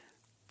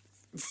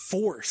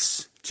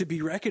force to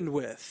be reckoned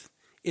with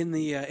in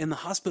the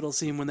hospital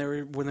scene when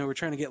they were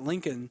trying to get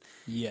Lincoln.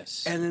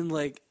 yes. And then,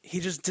 like, he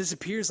just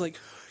disappears. Like,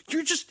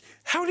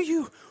 how do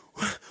you?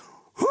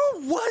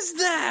 Who was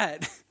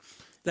that?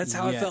 That's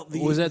how I felt.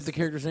 Was that the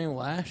character's name,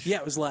 Lash? Yeah,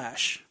 it was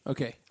Lash.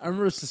 Okay, I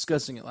remember us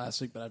discussing it last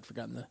week, but I'd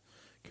forgotten the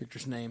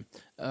character's name.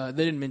 They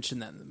didn't mention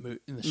that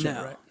in the show,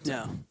 No, right?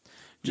 no.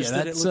 Just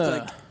that it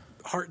looked like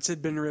hearts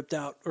had been ripped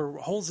out or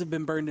holes had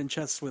been burned in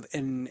chests with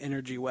an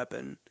energy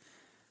weapon.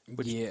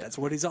 Which that's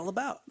what he's all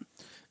about.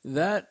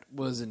 That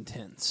was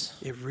intense.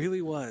 It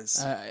really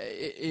was.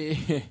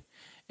 And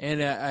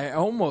I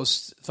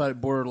almost thought it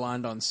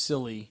borderlined on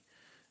silly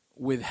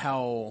with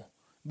how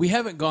we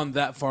haven't gone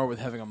that far with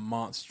having a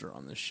monster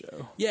on this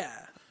show.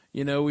 Yeah.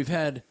 You know, we've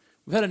had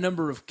a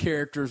number of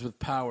characters with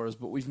powers,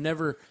 but we've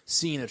never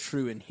seen a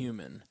true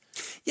Inhuman.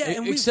 Yeah,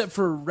 and except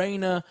for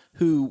Reyna,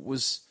 who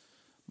was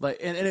like,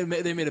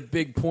 they made a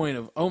big point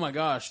of, oh my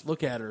gosh,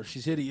 look at her,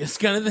 she's hideous,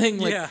 kind of thing.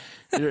 Like, yeah.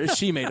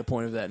 She made a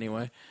point of that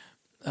anyway.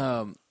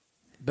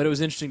 But it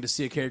was interesting to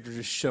see a character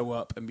just show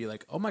up and be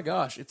like, oh my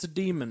gosh, it's a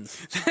demon.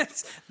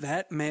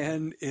 That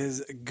man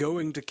is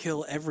going to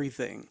kill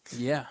everything.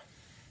 Yeah.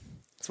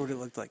 That's what it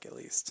looked like, at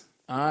least.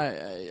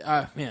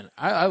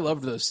 I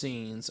loved those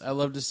scenes. I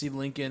loved to see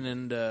Lincoln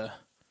and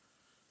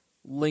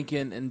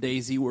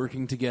Daisy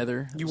working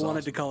together. You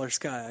wanted to call her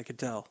Sky, I could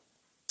tell.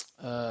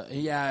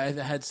 Yeah, I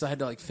had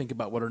to like think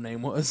about what her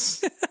name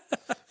was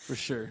for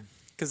sure.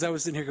 Because I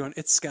was sitting here going,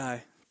 it's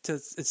Sky.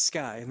 It's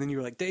Sky. And then you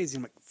were like, Daisy.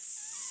 I'm like,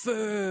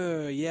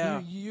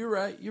 yeah. You're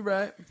right. You're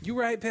right. You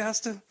right,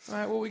 Pasta? All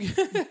right, what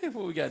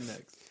we got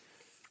next?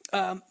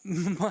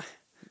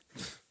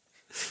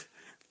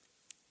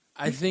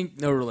 I think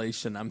no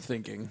relation, I'm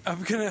thinking.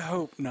 I'm going to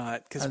hope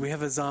not, because we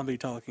have a zombie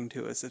talking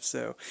to us, if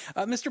so.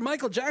 Mr.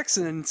 Michael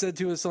Jackson said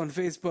to us on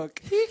Facebook...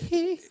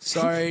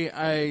 Sorry,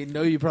 I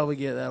know you probably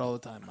get that all the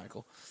time,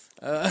 Michael.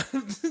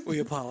 We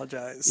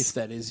apologize. If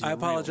that is your I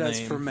apologize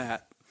real name. for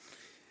Matt.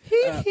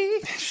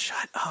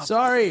 Shut up.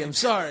 Sorry, I'm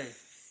sorry.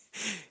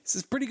 This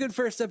is a pretty good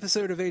first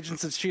episode of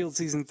Agents of S.H.I.E.L.D.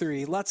 Season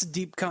 3. Lots of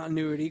deep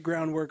continuity,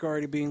 groundwork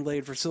already being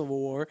laid for Civil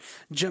War,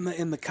 Gemma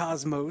in the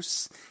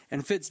cosmos,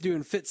 and Fitz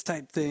doing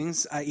Fitz-type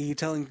things, i.e.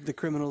 telling the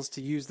criminals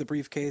to use the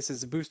briefcase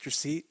as a booster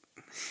seat.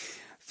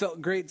 Felt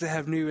great to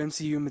have new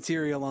MCU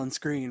material on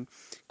screen.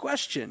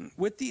 Question,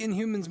 with the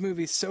Inhumans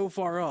movie so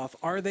far off,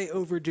 are they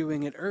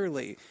overdoing it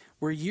early?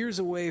 We're years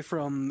away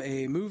from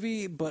a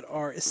movie, but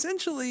are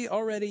essentially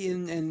already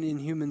in an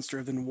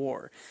Inhumans-driven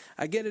war.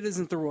 I get it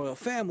isn't the royal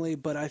family,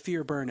 but I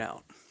fear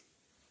burnout.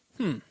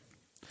 I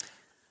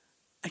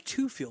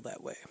too feel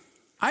that way.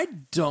 I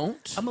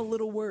don't. I'm a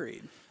little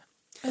worried.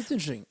 That's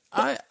interesting.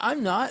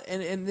 I'm not,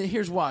 and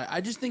here's why.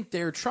 I just think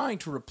they're trying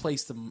to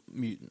replace the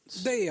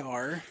mutants. They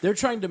are. They're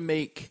trying to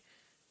make...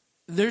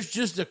 There's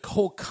just a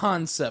whole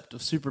concept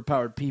of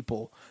superpowered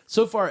people.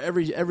 So far,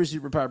 every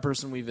superpowered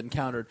person we've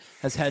encountered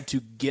has had to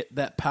get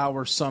that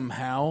power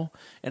somehow.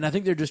 And I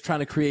think they're just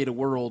trying to create a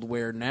world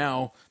where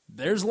now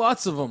there's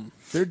lots of them.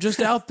 They're just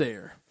out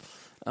there.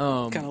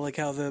 Kind of like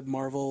how the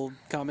Marvel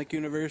comic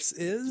universe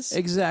is.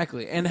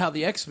 Exactly. And how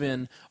the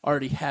X-Men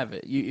already have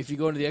it. If you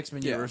go into the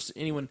X-Men universe,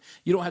 you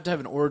don't have to have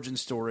an origin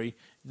story.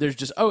 There's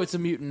just, it's a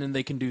mutant and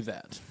they can do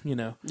that, you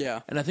know? Yeah.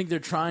 And I think they're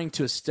trying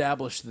to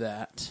establish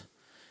that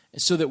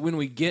so that when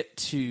we get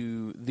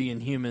to the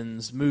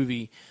Inhumans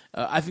movie,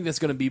 I think that's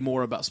going to be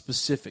more about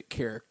specific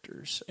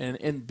characters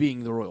and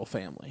being the royal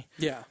family.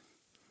 Yeah.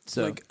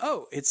 So, like,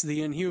 it's the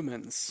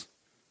Inhumans.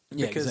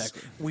 yeah, Because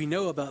exactly. we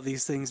know about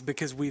these things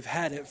because we've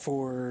had it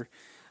for,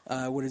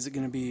 what is it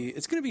going to be?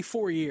 It's going to be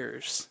 4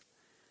 years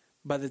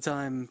by the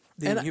time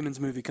the Inhumans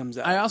movie comes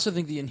out. I also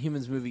think the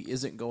Inhumans movie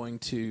isn't going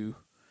to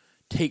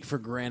take for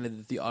granted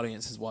that the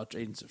audience has watched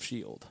Agents of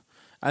S.H.I.E.L.D.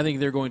 I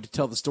think they're going to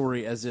tell the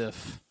story as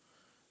if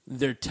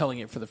they're telling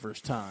it for the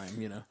first time,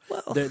 you know.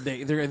 Well,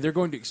 they're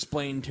going to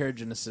explain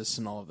Terrigenesis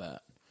and all of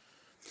that.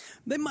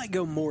 They might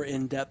go more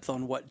in depth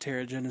on what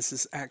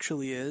Terrigenesis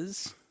actually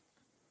is,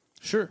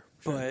 Sure.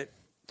 but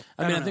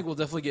I mean, I don't think know. we'll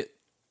definitely get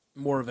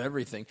more of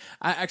everything.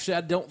 I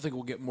don't think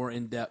we'll get more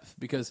in depth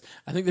because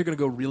I think they're going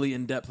to go really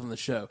in depth on the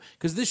show.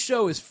 Because this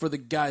show is for the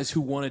guys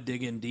who want to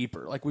dig in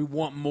deeper. Like, we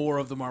want more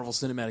of the Marvel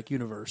Cinematic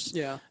Universe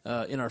Yeah.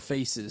 In our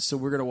faces. So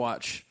we're going to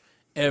watch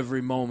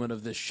every moment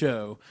of this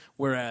show.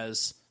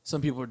 Whereas some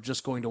people are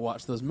just going to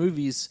watch those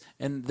movies,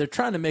 and they're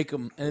trying to make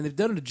them. And they've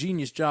done a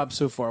genius job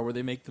so far where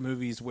they make the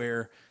movies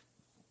where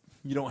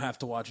you don't have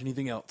to watch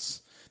anything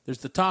else. There's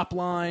the top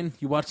line,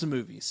 you watch the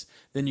movies.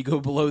 Then you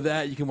go below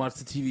that, you can watch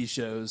the TV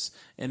shows,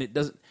 and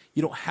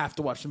you don't have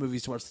to watch the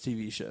movies to watch the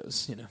TV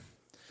shows, you know.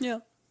 Yeah.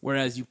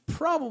 Whereas you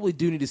probably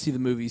do need to see the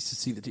movies to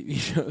see the TV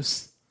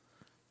shows.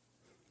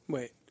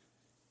 Wait.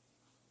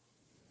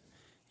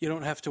 You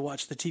don't have to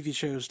watch the TV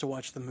shows to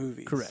watch the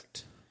movies.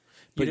 Correct.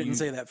 You didn't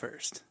say that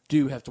first.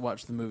 Do have to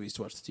watch the movies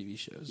to watch the TV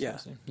shows. Yeah.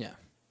 Yeah.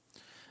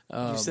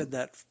 You said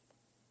that.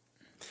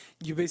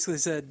 You basically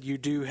said you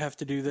do have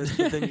to do this,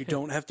 but then you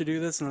don't have to do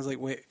this, and I was like,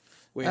 wait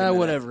a minute.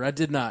 Whatever. I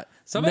did not.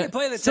 Somebody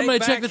play the tape Somebody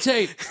back. check the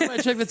tape.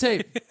 Somebody check the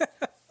tape.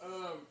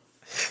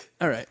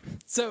 All right.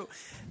 So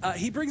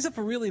he brings up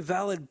a really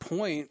valid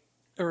point,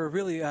 or a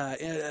really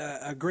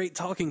a great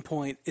talking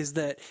point, is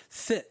that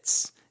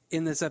Fitz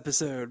in this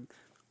episode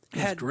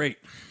That's had great.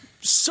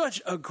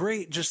 such a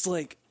great just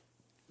like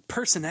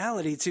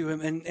personality to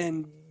him,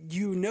 and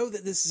you know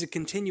that this is a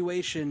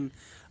continuation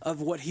of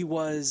what he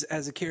was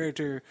as a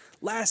character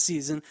last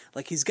season.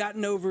 Like, he's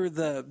gotten over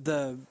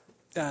the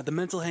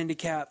mental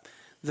handicap,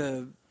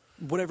 the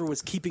whatever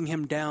was keeping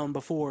him down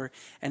before,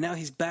 and now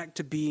he's back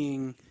to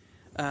being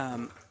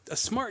a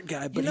smart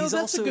guy. But he's that's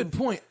also a good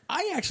point.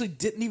 I actually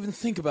didn't even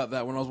think about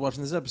that when I was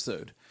watching this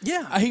episode.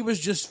 Yeah. He was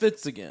just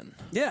Fitz again.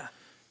 yeah.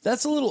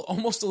 That's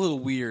almost a little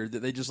weird that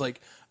they just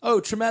like,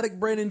 oh, traumatic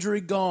brain injury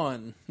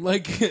gone.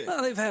 Like,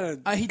 Well, they've had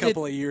he a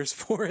couple of years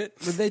for it.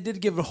 but they did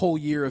give a whole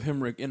year of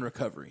him in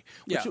recovery,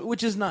 Yeah.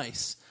 which is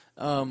nice.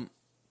 And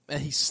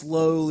he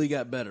slowly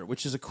got better,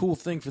 which is a cool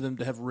thing for them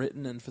to have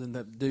written and for them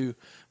to do.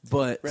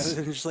 But Rather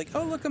than just like,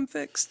 oh, look, I'm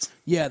fixed.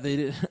 yeah, they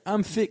did.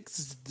 I'm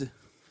fixed.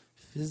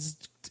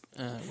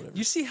 Whatever.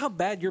 You see how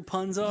bad your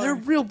puns are? They're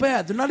real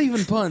bad. They're not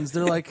even puns.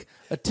 They're like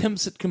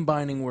attempts at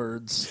combining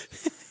words.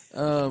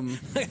 I'm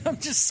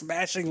just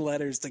smashing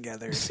letters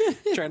together,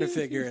 trying to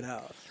figure it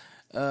out.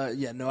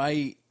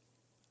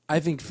 I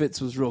think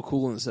Fitz was real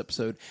cool in this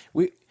episode.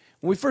 When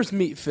we first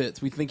meet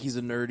Fitz, we think he's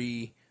a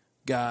nerdy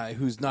guy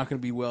who's not going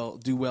to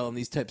do well in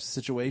these types of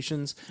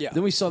situations. Yeah.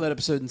 Then we saw that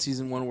episode in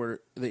season 1 where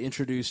they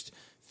introduced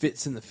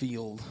Fitz in the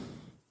field.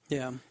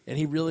 Yeah. And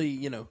he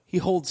really, he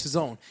holds his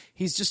own.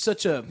 He's just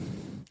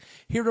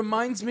he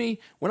reminds me,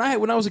 when I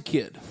was a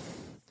kid,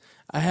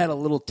 I had a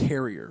little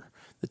terrier.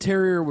 The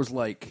terrier was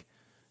like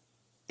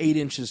 8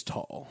 inches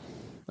tall,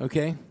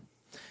 okay?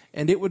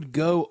 And it would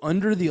go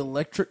under the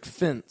electric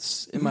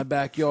fence in my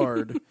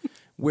backyard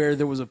where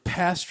there was a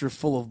pasture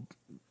full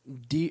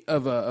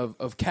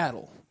of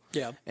cattle.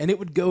 Yeah. And it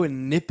would go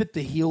and nip at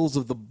the heels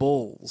of the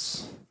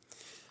bulls.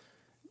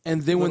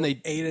 And then when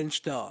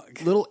 8-inch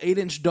dog. little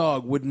 8-inch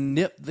dog would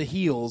nip the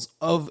heels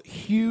of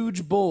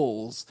huge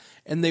bulls,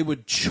 and they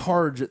would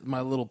charge at my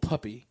little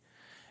puppy.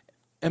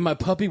 And my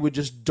puppy would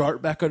just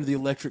dart back under the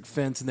electric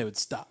fence, and they would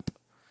stop.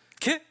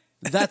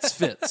 That's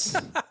Fitz.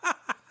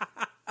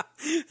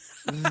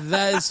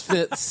 That is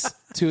Fitz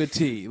to a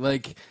T.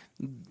 Like,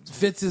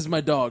 Fitz is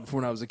my dog from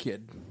when I was a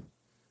kid.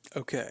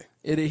 Okay.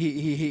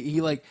 He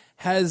like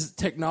has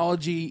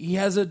technology. He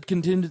has a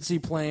contingency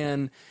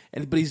plan,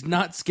 but he's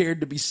not scared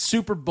to be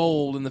super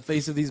bold in the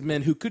face of these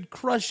men who could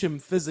crush him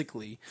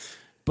physically.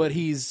 But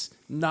he's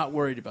not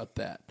worried about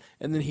that.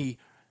 And then he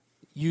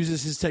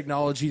uses his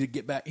technology to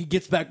get back. He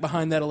gets back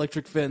behind that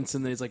electric fence,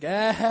 and then he's like,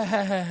 ah, ha,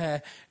 ha, ha, ha,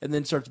 and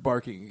then starts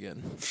barking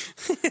again.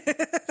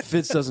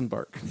 Fitz doesn't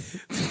bark.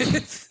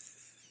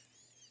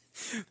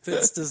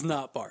 Fitz does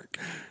not bark.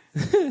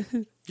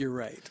 You're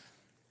right.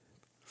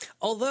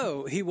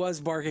 Although he was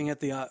barking at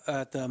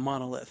the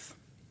monolith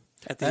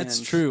at the end. That's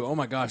true. Oh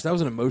my gosh, that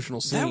was an emotional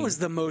scene. That was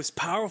the most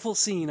powerful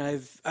scene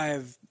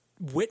I've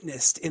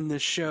witnessed in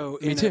this show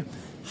in too.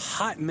 a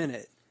hot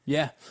minute.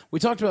 Yeah, we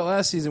talked about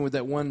last season with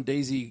that one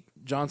Daisy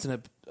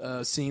Johnson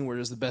scene where it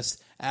was the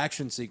best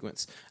action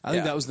sequence. I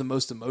think Yeah. that was the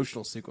most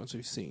emotional sequence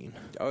we've seen.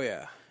 Oh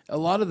yeah. A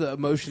lot of the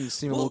emotions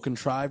seem a little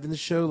contrived in the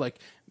show, like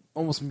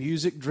almost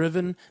music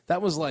driven.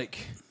 That was like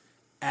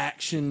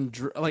acting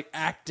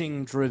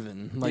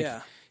driven. Like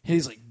Yeah.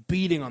 he's like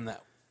beating on the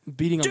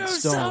Do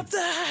stone.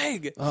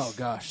 something. Oh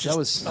gosh, that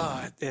was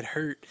It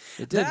hurt.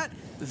 It did.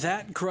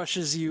 That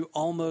crushes you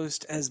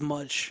almost as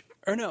much,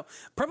 or no,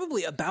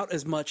 probably about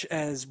as much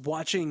as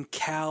watching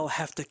Cal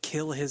have to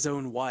kill his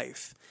own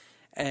wife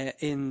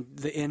in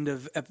the end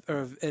of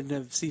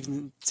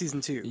season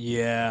 2.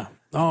 yeah.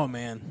 Oh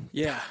man,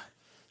 Yeah,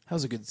 that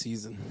was a good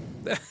season.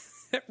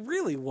 it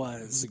really It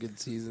was was. a good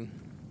season.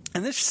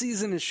 And this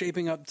season is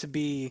shaping up to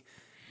be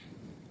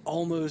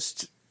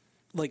almost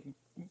like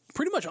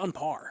pretty much on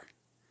par.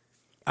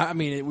 I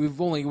mean,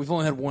 we've only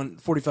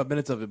had 45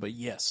 minutes of it, but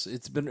yes,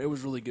 it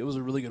was really good. It was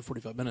a really good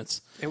 45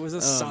 minutes. It was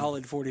a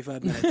solid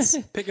 45 minutes,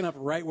 picking up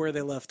right where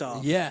they left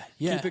off. Yeah.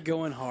 Keep it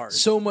going hard.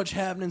 So much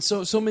happening.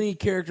 So many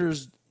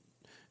characters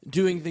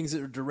doing things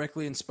that are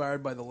directly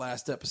inspired by the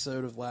last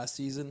episode of last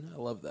season. I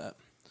love that.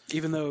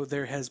 Even though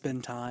there has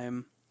been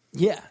time.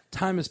 Yeah,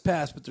 time has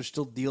passed, but they're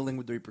still dealing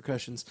with the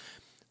repercussions.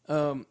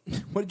 What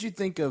did you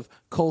think of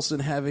Coulson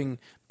having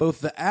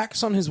both the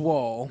axe on his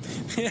wall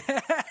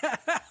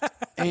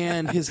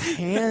and his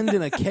hand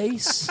in a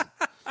case?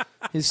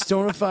 His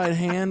stonified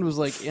hand was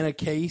like in a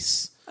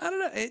case. I don't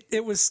know.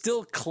 It was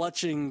still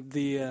clutching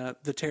the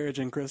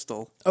Terrigen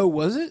crystal. Oh,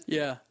 was it?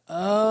 Yeah.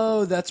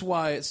 Oh, that's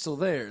why it's still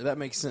there. That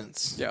makes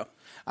sense. Yeah.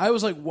 I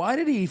was like, why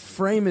did he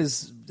frame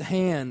his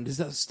hand? Is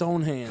that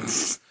stone hand?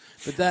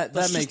 But that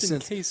makes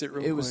sense. Encase it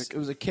real quick. It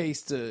was a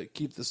case to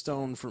keep the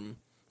stone from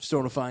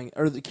stonifying,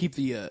 or to keep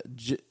the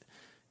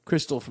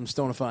crystal from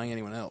stonifying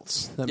anyone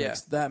else.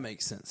 That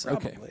makes sense.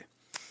 Probably. Okay,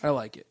 I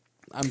like it.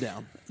 I'm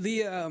down.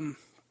 The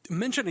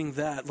mentioning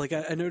that, like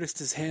I noticed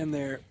his hand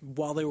there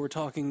while they were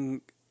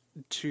talking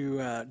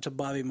to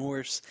Bobby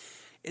Morse.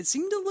 It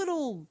seemed a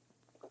little,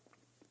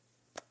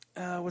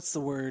 what's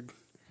the word?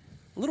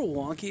 A little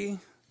wonky,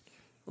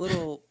 a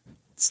little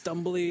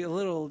stumbly, a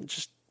little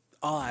just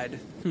odd.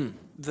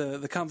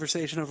 The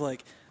conversation of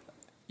like,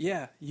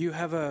 yeah, you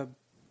have a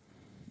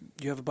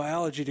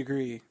biology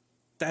degree.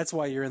 That's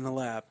why you're in the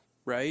lab,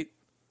 right?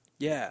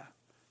 Yeah,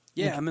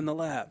 I'm in the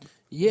lab.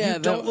 Yeah, you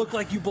don't look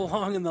like you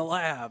belong in the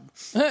lab.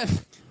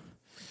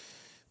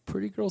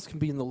 Pretty girls can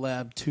be in the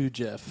lab too,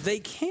 Jeff. They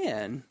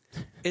can.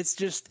 It's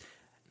just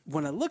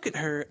when I look at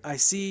her, I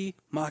see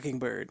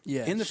Mockingbird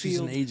in the she's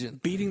field, an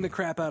agent. beating the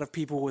crap out of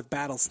people with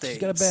battle staves.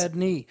 She's got a bad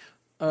knee.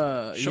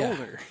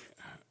 shoulder.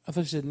 Yeah. I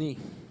thought she said knee.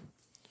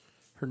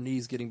 Her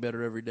knee's getting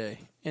better every day.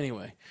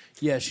 Anyway,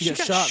 yeah, she got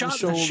shot in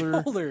the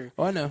shoulder.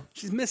 Oh, I know.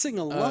 She's missing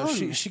a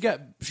lung. She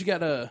got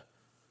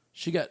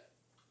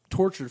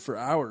tortured for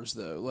hours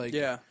though. Like,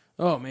 yeah.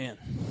 Oh man.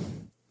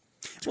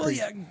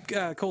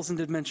 Coulson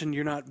did mention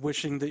you're not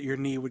wishing that your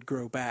knee would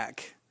grow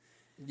back.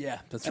 Yeah,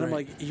 that's and right. I'm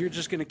like, you're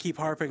just going to keep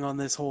harping on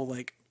this whole,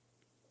 like,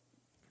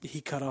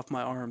 he cut off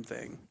my arm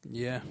thing.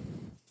 Yeah.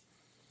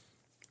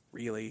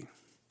 Really?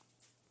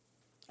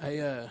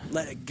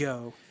 Let it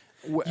go.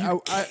 What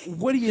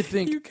do you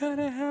think? You kind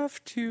of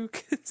have to,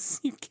 because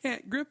you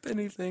can't grip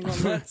anything on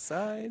that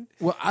side.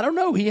 Well, I don't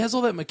know. He has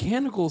all that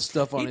mechanical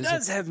stuff on his He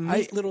does have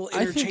neat little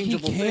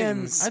interchangeable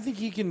things. I think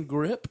he can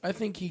grip. I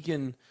think he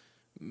can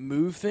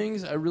move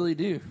things. I really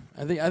do.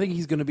 I think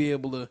he's going to be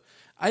able to.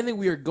 I think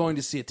we are going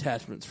to see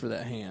attachments for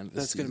that hand.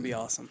 That's going to be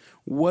awesome.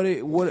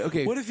 Okay.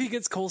 What if he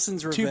gets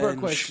Coulson's revenge? Two-part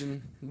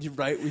question. You're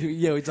right.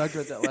 We talked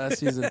about that last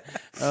season.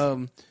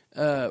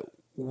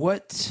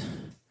 What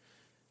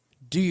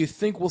do you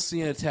think we'll see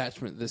an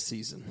attachment this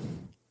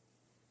season?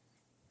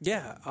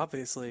 Yeah,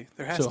 obviously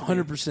there has to be. So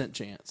 100%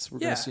 chance we're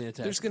going to see an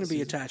attachment. There's going to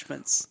be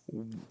attachments.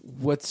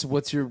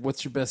 What's your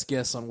best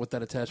guess on what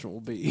that attachment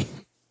will be?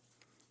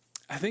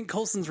 I think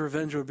Coulson's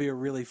revenge would be a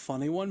really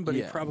funny one, but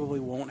he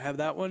probably won't have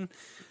that one.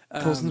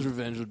 Coulson's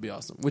revenge would be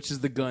awesome, which is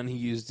the gun he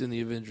used in the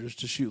Avengers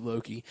to shoot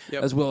Loki,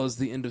 as well as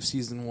the end of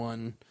season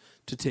 1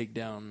 to take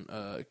down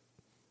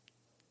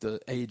the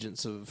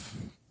agents of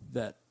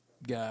that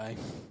guy.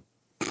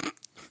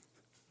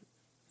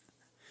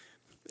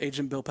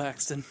 Agent Bill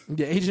Paxton.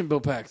 Yeah, Agent Bill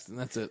Paxton.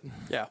 That's it.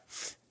 Yeah.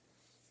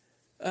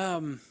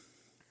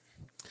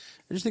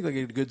 I just think like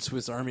a good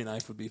Swiss Army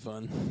knife would be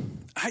fun.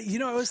 I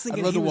was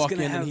thinking I'd love he to was walk in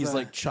have and he's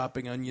like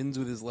chopping onions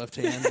with his left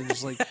hand and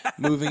just like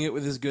moving it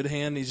with his good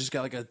hand. He's just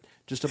got like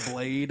just a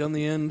blade on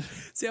the end.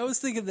 See, I was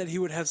thinking that he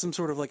would have some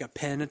sort of like a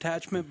pen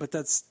attachment, but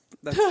that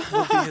would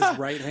be his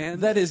right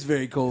hand. That is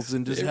very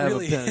Coulson. Just have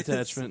really a pen is.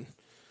 attachment.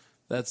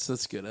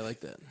 That's good. I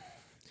like that.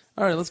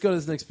 All right, let's go to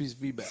this next piece of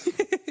feedback.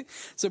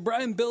 So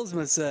Brian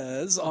Bilsma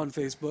says on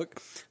Facebook,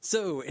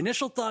 so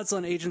initial thoughts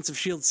on Agents of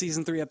S.H.I.E.L.D.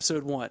 Season 3,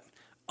 Episode 1.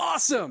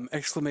 Awesome! !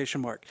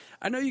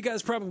 I know you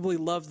guys probably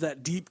loved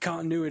that deep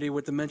continuity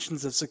with the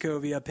mentions of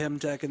Sokovia,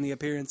 Pymtech, and the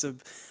appearance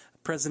of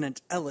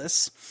President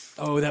Ellis.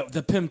 Oh,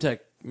 the Pymtech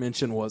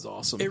mention was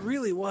awesome. It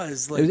really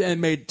was. It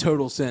made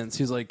total sense.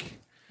 He's like...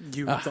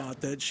 You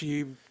thought that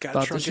she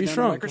got shrunk down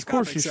to microscopic Of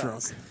course she size.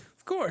 shrunk.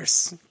 Of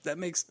course. That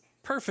makes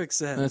perfect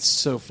sense. That's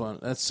so fun.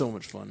 That's so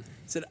much fun.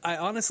 Said, I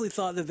honestly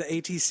thought that the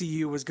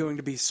ATCU was going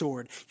to be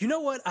Sword. You know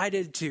what? I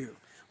did too.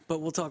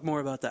 But we'll talk more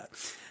about that.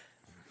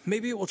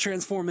 Maybe it will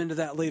transform into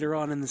that later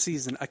on in the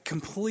season. I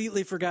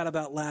completely forgot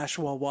about Lash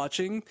while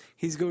watching.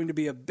 He's going to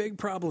be a big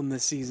problem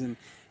this season.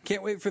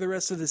 Can't wait for the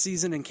rest of the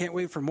season and can't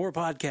wait for more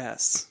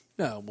podcasts.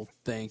 Oh, well,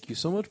 thank you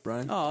so much,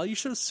 Brian. Oh, you're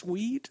so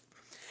sweet.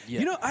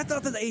 Yeah. I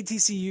thought that the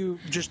ATCU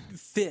just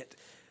fit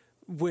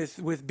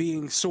with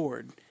being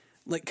Sword.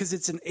 Like, because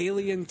it's an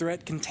alien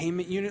threat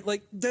containment unit.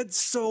 Like, that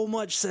so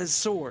much says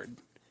Sword.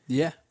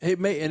 Yeah, it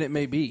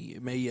may be.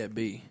 It may yet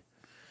be.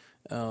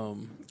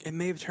 It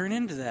may turn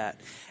into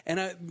that. And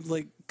I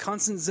like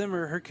Constance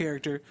Zimmer, her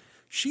character,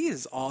 she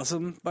is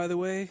awesome, by the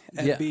way,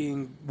 at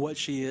being what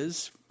she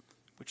is,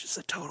 which is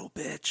a total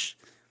bitch.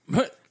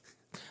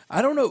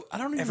 I don't know. I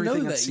don't even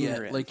Everything know I've that seen her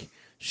yet. in. Like,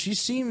 she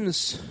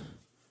seems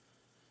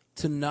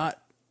to not.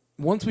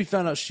 Once we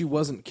found out she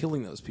wasn't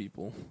killing those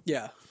people,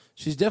 Yeah.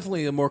 she's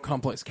definitely a more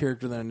complex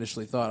character than I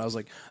initially thought. I was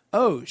like,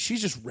 oh,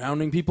 she's just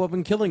rounding people up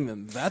and killing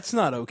them. That's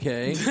not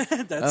okay.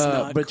 That's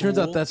not But it turns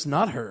out cool. that's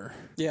not her.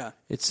 Yeah.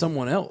 It's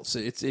someone else.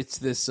 It's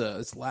this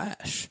it's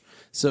Lash.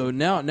 So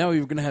now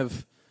you're going to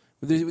have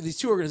these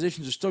two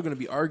organizations are still going to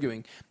be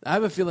arguing. I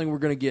have a feeling we're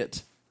going to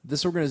get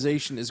this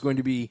organization is going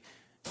to be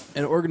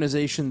an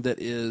organization that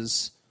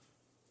is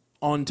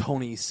on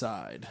Tony's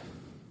side.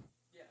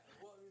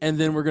 And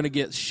then we're going to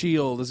get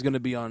S.H.I.E.L.D. is going to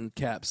be on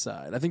Cap's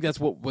side. I think that's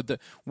what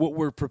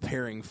we're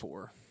preparing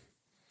for.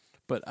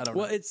 But I don't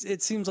know. Well,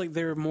 it seems like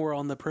they're more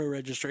on the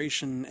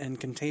pro-registration and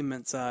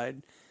containment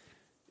side.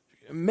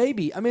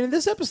 Maybe. I mean, in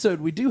this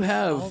episode, we do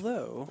have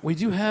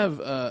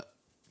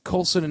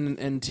Coulson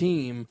and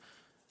team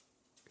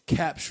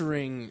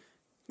capturing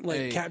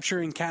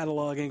capturing,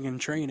 cataloging, and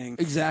training.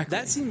 Exactly.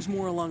 That seems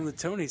more along the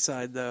Tony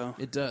side, though.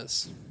 It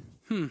does.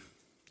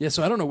 Yeah,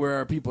 so I don't know where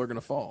our people are going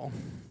to fall.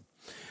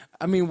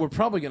 I mean, we're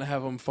probably going to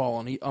have them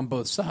fall on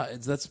both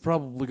sides. That's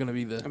probably going to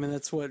be I mean,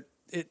 that's what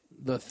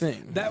the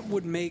thing. that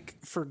would make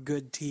for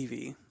good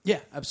TV. Yeah,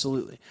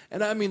 absolutely.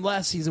 And I mean,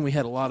 last season we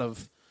had a lot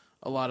of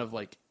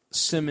like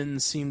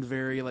Simmons seemed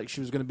very like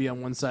she was going to be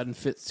on one side and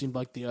Fitz seemed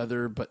like the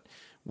other, but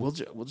we'll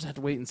just have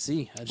to wait and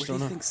see. I just Where don't do you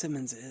know. think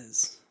Simmons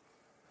is?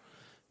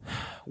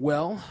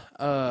 Well,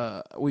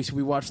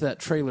 we watched that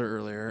trailer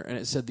earlier, and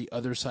it said the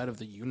other side of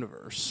the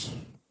universe.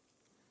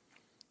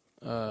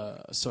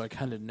 So I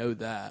kind of know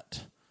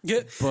that,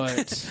 Yeah.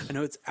 but I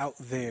know it's out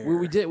there.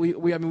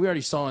 we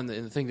already saw in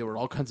the thing there were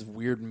all kinds of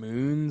weird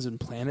moons and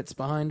planets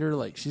behind her.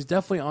 Like she's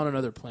definitely on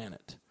another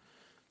planet.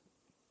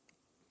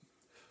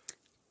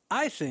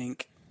 I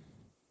think,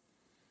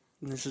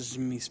 and this is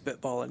me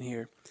spitballing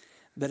here,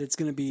 that it's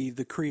going to be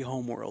the Kree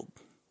homeworld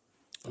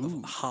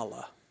of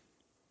Hala.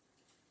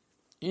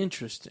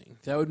 Interesting.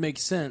 That would make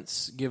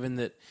sense, given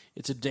that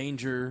it's a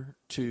danger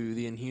to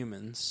the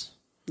Inhumans.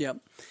 Yep.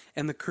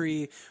 And the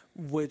Kree,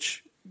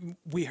 which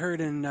we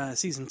heard in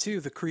season 2,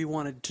 the Kree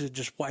wanted to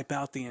just wipe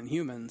out the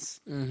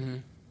Inhumans. Mm-hmm.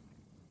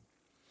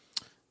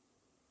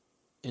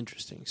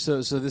 Interesting. So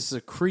this is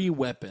a Kree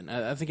weapon.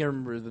 I think I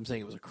remember them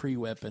saying it was a Kree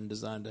weapon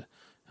designed to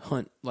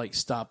hunt, like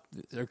stop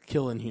or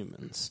kill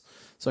Inhumans.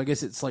 So I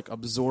guess it's like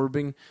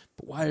absorbing.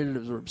 But why did it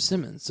absorb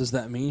Simmons? Does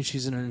that mean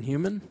she's an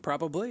Inhuman?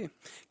 Probably.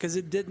 Because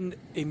it didn't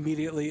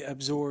immediately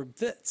absorb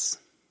Fitz.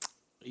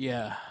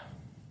 Yeah.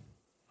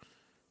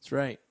 That's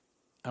right.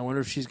 I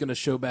wonder if she's going to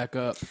show back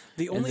up.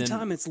 The and only then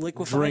time it's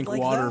liquefied drink like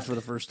water that, for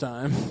the first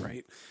time.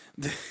 right?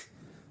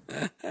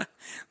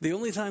 The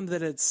only time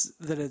that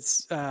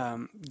it's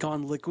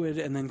gone liquid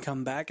and then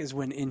come back is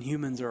when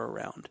Inhumans are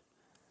around.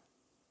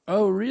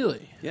 Oh,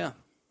 really? Yeah.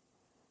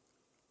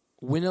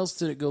 When else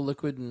did it go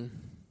liquid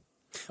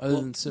other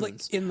than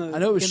Simmons? Like I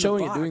know it was in the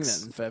showing it box. doing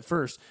that at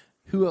first.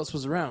 Who else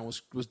was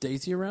around? Was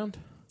Daisy around?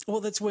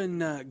 Well, that's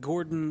when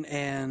Gordon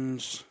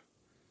and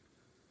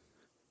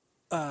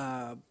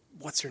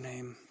what's her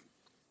name?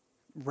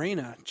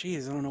 Raina.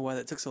 Jeez, I don't know why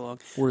that took so long.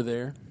 Were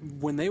there?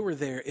 When they were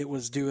there, it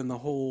was doing the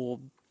whole.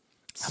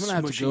 I'm gonna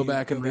have to go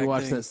back and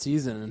rewatch thing. that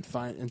season and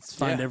find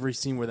Yeah. every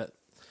scene where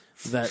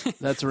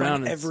that's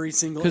around. Find every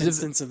single 'cause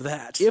instance of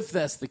that. If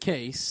that's the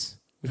case,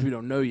 which we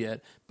don't know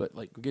yet, but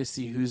like we get to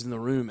see who's in the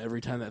room every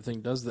time that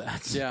thing does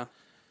that. Yeah.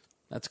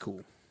 That's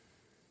cool.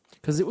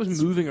 Because it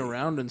was moving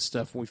around and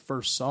stuff when we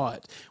first saw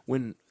it.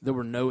 When there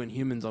were no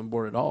Inhumans on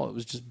board at all, it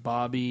was just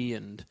Bobby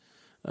and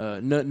no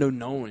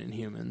known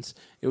Inhumans.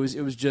 It was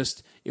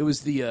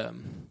the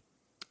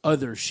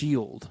other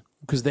Shield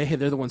because they're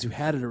the ones who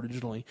had it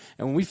originally.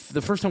 And when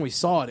the first time we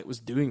saw it, it was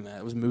doing that.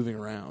 It was moving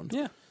around.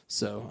 Yeah.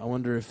 So I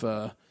wonder if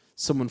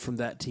someone from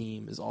that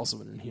team is also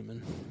an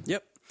Inhuman.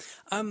 Yep.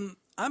 I'm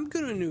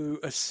going to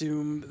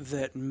assume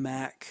that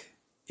Mac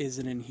is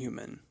an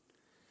Inhuman.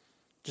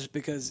 Just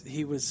because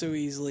he was so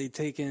easily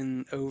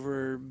taken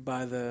over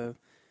by the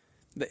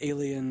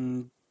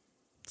alien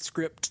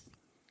script.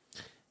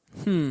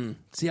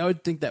 See, I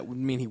would think that would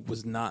mean he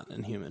was not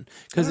Inhuman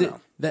because I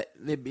don't know.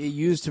 it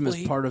used him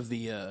as part of the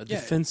Yeah.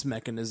 defense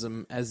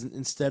mechanism as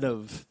instead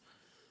of,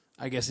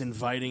 I guess,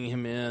 inviting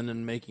him in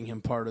and making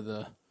him part of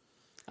the.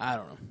 I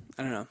don't know.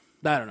 I don't know.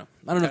 I don't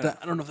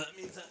know if that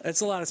means that. It's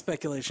a lot of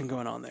speculation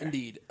going on there.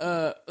 Indeed.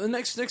 The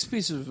next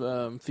piece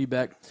of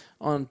feedback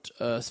on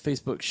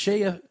Facebook,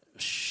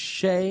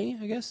 Shay,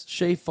 I guess,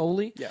 Shay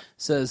Foley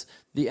says,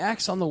 the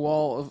axe on the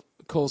wall of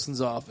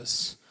Coulson's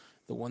office,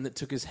 the one that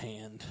took his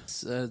hand.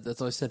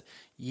 That's all I said.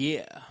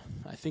 Yeah,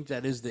 I think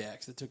that is the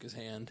axe that took his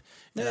hand.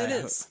 And Yeah, it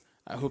is.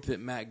 I hope that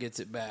Matt gets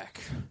it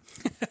back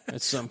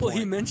at some Well, point.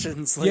 he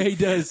mentions, Yeah, he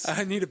does.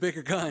 I need a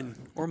bigger gun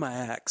or my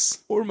axe.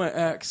 Or my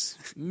axe.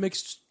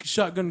 Mixed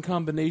shotgun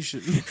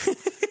combination.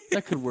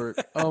 That could work.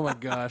 Oh my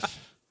gosh.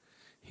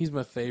 He's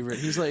my favorite.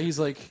 He's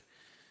like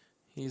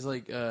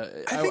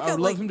I would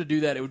love him to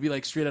do that. It would be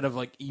like straight out of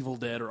like Evil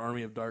Dead or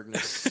Army of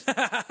Darkness.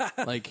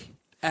 Like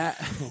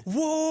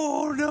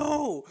Whoa,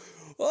 no!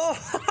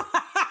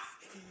 Oh.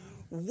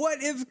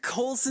 What if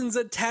Coulson's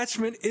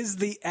attachment is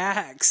the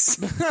axe?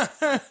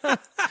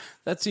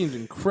 That seems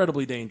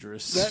incredibly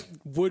dangerous. That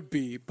would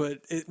be, but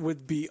it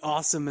would be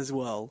awesome as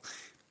well.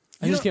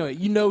 I just can't wait.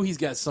 You know he's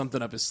got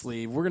something up his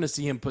sleeve. We're going to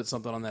see him put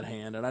something on that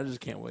hand, and I just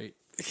can't wait.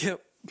 Yep.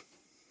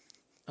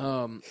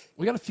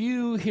 We got a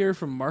few here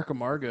from Mark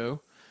Amargo.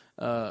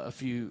 A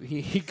few.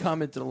 He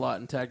commented a lot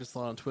and tagged us a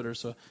lot on Twitter,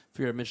 so I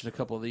figured I'd mention a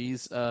couple of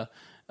these. Mark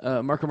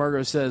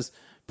Amargo says,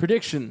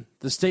 prediction,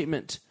 the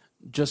statement,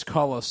 just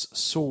call us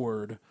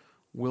Sword,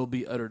 will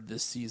be uttered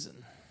this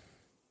season.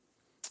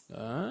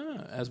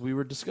 As we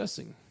were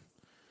discussing.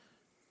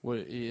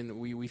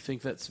 We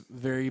think that's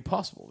very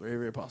possible. Very,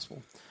 very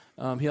possible.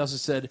 He also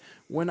said,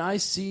 when I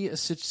see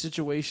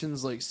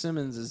situations like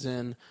Simmons is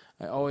in,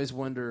 I always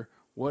wonder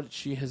what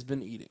she has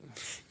been eating.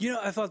 You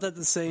know, I thought that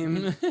the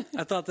same.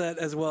 I thought that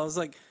as well. I was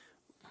like,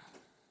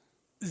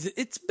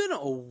 it's been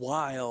a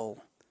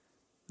while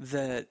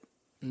that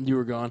you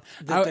were gone.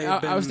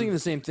 I was thinking the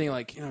same thing,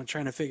 like, you know,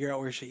 trying to figure out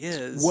where she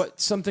is.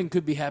 What something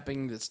could be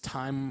happening that's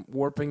time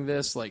warping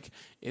this, like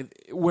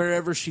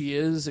wherever she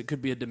is, it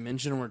could be a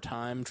dimension where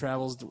time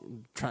travels,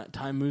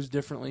 time moves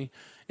differently.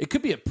 It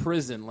could be a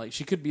prison, like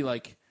she could be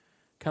like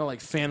kind of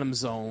like Phantom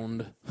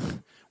Zoned,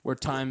 where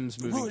time's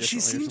moving differently. Well, she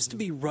seems to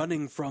be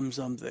running from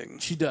something.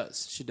 She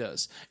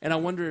does. And I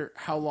wonder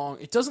how long.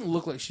 It doesn't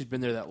look like she's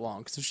been there that long.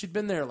 Because if she'd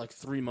been there like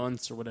 3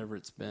 months or whatever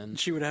it's been.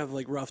 She would have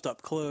like roughed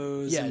up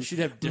clothes. Yeah, she'd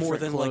have different more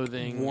than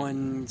clothing. Like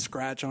one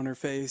scratch on her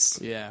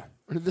face. Yeah.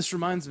 This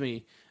reminds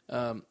me,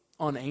 on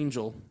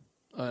Angel,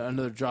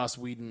 another Joss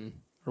Whedon,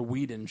 or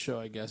Whedon show,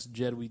 I guess.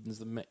 Jed Whedon's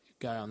the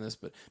guy on this,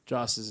 but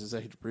Joss is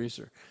executive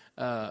producer.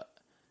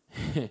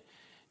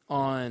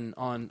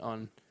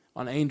 On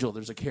Angel,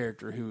 there's a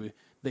character who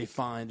they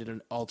find in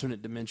an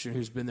alternate dimension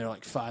who's been there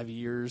like 5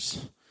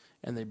 years,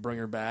 and they bring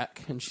her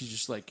back, and she's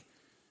just like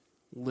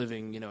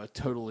living, a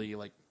totally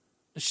like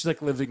she's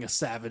like living a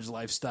savage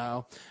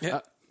lifestyle. Yeah.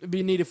 It'd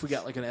be neat if we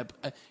got like an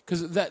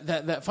because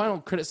that final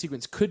credit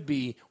sequence could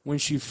be when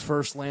she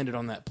first landed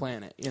on that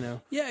planet,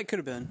 Yeah, it could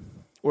have been.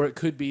 or it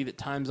could be that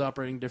time's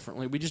operating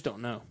differently. We just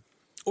don't know.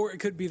 Or it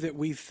could be that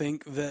we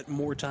think that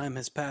more time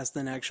has passed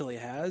than actually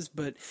has,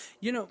 but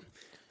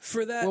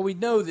for that, Well, we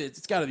know that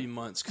it's got to be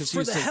months because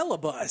for the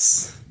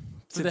Helibus,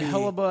 for the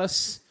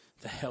Helibus.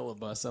 The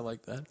Helibus, I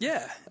like that.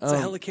 Yeah, it's a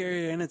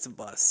helicarrier and it's a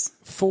bus.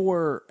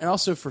 And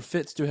also for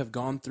Fitz to have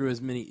gone through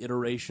as many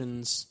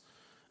iterations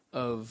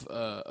of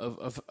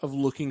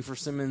looking for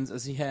Simmons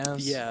as he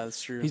has. Yeah,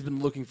 that's true. He's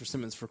been looking for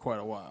Simmons for quite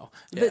a while.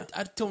 Yeah.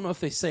 I don't know if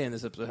they say in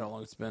this episode how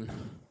long it's been.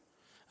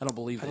 I don't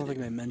believe I don't think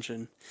they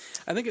mention.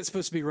 I think it's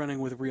supposed to be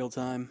running with real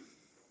time.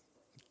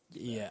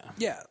 Yeah.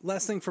 Yeah,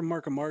 last thing from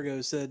Mark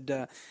Amargo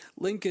said,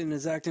 Lincoln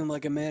is acting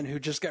like a man who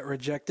just got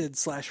rejected /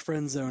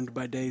 friend-zoned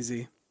by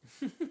Daisy.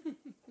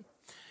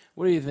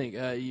 What do you think?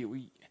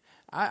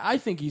 I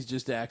think he's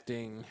just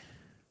acting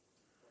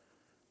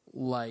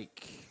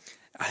like...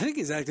 I think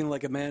he's acting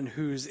like a man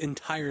whose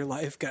entire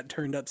life got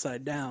turned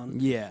upside down.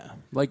 Yeah.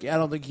 Like, I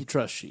don't think he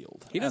trusts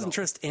S.H.I.E.L.D. He doesn't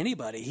trust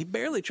anybody. He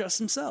barely trusts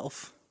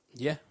himself.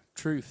 Yeah.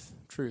 Truth.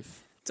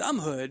 Tom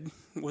Hood,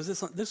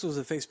 this was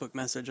a Facebook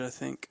message, I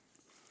think.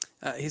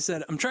 He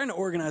said, I'm trying to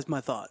organize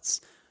my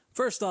thoughts.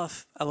 First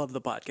off, I love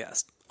the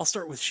podcast. I'll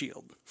start with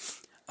S.H.I.E.L.D.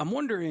 I'm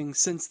wondering,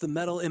 since the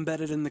metal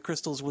embedded in the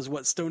crystals was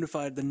what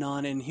stonified the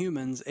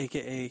non-inhumans,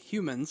 aka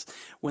humans,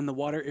 when the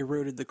water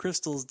eroded the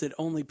crystals, did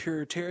only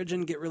pure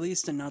Terrigen get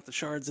released and not the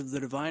shards of the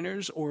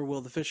diviners, or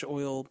will the fish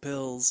oil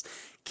pills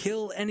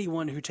kill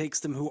anyone who takes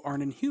them who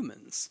aren't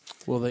Inhumans?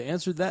 Well, they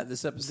answered that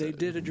this episode. They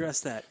did address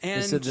that.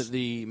 And they said that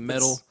the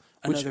metal...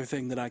 Another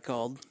thing that I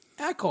called.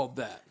 I called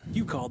that.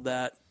 You called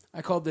that.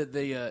 I called that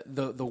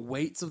the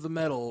weights of the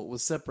metal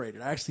was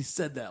separated. I actually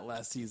said that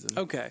last season.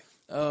 Okay.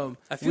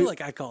 I feel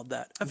like I called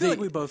that. I feel like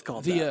we both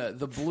called that.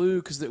 The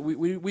blue, because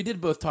we did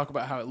both talk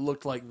about how it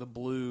looked like the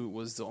blue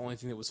was the only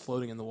thing that was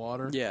floating in the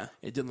water. Yeah.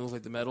 It didn't look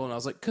like the metal, and I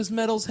was like, because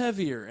metal's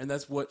heavier, and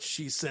that's what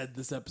she said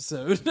this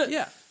episode.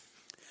 Yeah.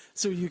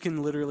 So you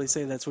can literally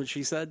say that's what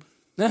she said?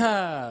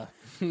 But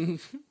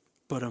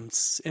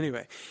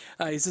anyway,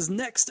 he says,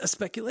 next, a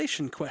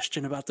speculation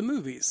question about the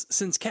movies.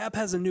 Since Cap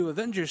has a new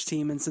Avengers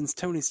team, and since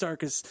Tony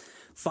Stark is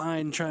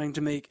fine trying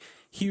to make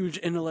huge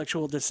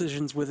intellectual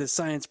decisions with his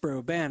science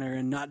bro Banner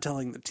and not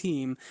telling the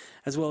team,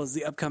 as well as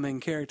the upcoming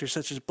characters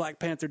such as Black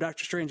Panther,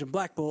 Doctor Strange, and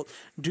Black Bolt,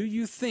 do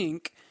you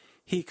think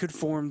he could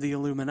form the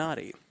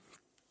Illuminati?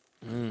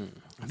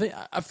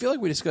 I feel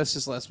like we discussed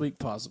this last week,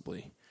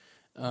 possibly.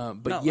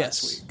 But Not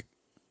yes. last week.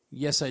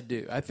 Yes, I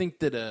do. I think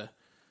that...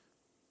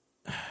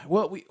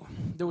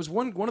 there was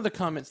one of the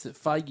comments that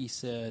Feige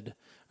said,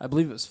 I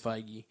believe it was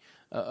Feige,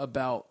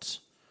 about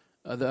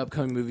the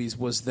upcoming movies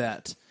was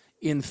that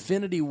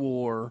Infinity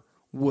War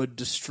would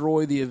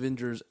destroy the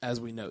Avengers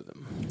as we know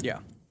them. Yeah.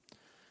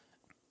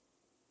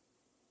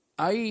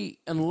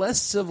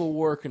 Unless Civil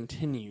War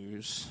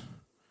continues,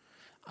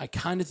 I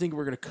kind of think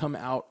we're going to come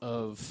out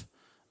of...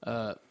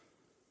 part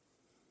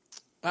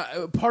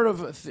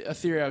of a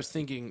theory I was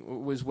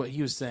thinking was what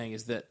he was saying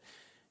is that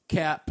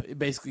Cap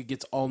basically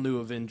gets all new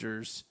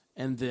Avengers,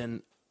 and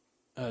then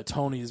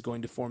Tony is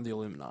going to form the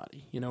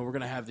Illuminati. You know, we're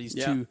going to have these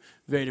Yeah. two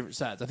very different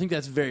sides. I think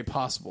that's very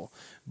possible.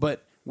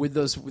 But with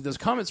those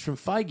comments from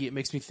Feige, it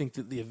makes me think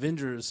that the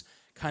Avengers,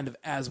 kind of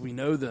as we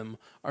know them,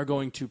 are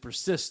going to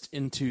persist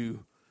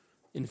into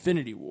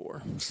Infinity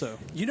War. So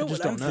You know I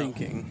just what I'm don't know.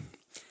 thinking?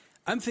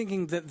 I'm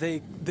thinking that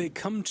they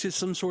come to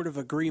some sort of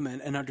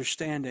agreement and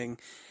understanding,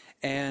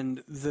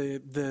 and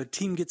the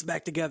team gets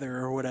back together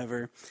or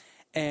whatever,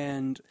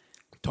 and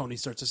Tony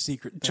starts a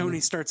secret thing. Tony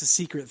starts a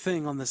secret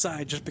thing on the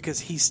side just because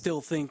he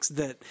still thinks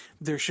that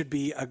there should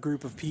be a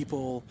group of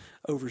people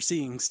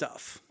overseeing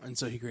stuff. And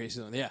so he creates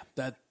something. Yeah,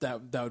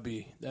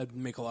 that'd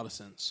make a lot of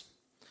sense.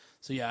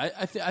 So yeah,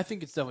 I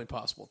think it's definitely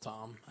possible,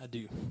 Tom. I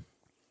do.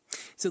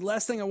 So the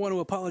last thing I want to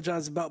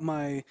apologize about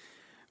my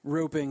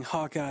roping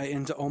Hawkeye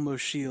into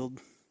almost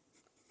S.H.I.E.L.D.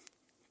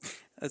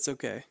 That's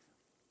okay.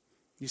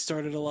 You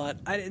started a lot.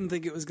 I didn't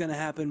think it was going to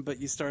happen, but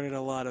you started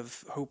a lot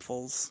of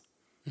hopefuls.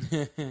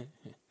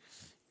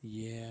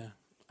 Yeah,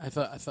 I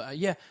thought.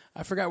 Yeah,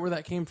 I forgot where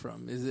that came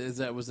from. Was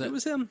that It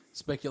was him.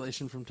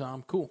 speculation from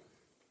Tom? Cool.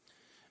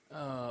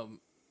 And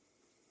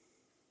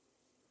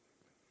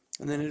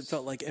then it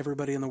felt like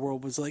everybody in the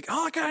world was like,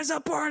 Hawkeye's a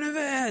part of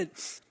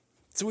it!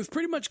 So we've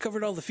pretty much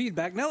covered all the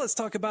feedback. Now let's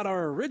talk about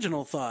our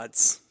original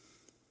thoughts.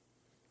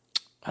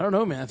 I don't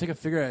know, man. I feel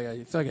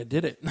like I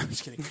did it. I'm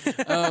just kidding.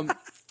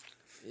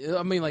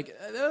 I mean, like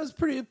that was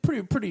pretty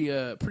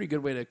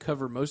good way to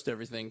cover most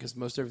everything, because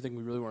most everything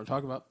we really want to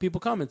talk about, people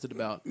commented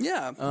about.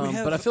 Yeah,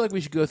 but I feel like we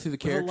should go through the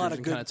we have characters a lot of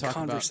and kind good of talk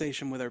about.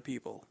 conversation with our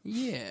people.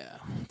 Yeah,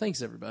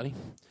 thanks everybody.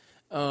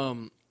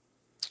 What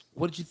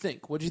did you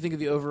think? What did you think of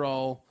the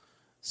overall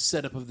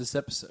setup of this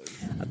episode?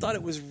 I thought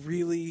it was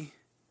really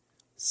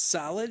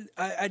solid.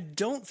 I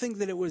don't think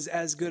that it was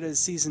as good as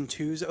Season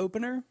 2's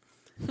opener.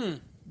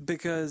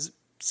 Because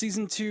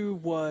Season 2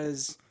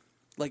 was,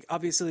 like,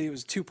 obviously it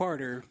was a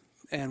two-parter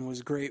and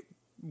was great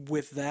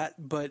with that,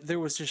 but there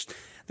was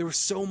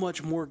so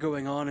much more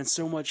going on and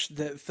so much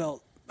that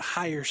felt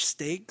higher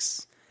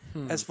stakes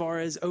as far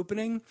as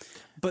opening.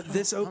 But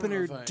this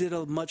opener did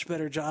a much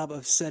better job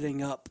of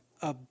setting up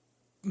a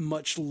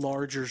much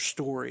larger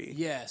story.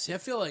 Yeah, see, I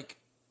feel like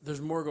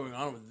there's more going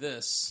on with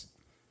this.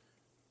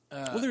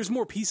 Well, there's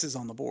more pieces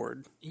on the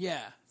board.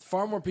 Yeah,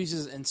 far more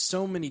pieces and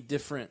so many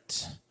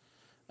different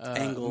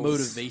Angles.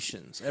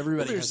 motivations.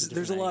 Everybody has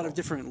There's a lot of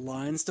different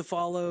lines to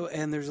follow,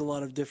 and there's a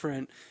lot of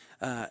different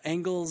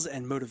angles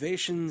and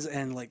motivations,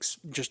 and like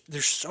just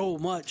there's so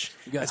much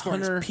got as far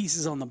Hunter- as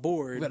pieces on the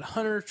board. We've got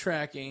Hunter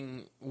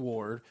tracking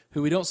Ward,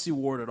 who we don't see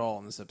Ward at all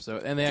in this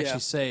episode, and they actually Yeah.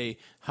 say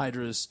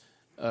Hydra's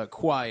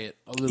quiet,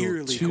 a little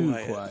Eerily too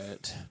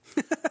quiet.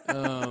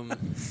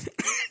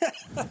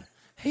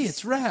 Hey,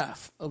 it's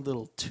Raph, a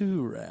little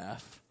too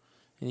Raph.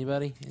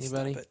 Anybody?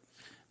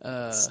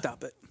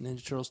 Stop it.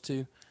 Ninja Turtles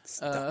 2?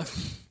 Stop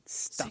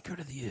Secret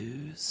of the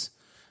Ooze.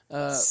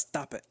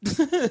 Stop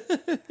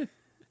it.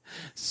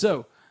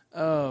 So,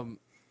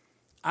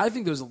 I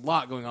think there's a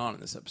lot going on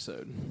in this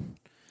episode.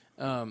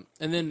 And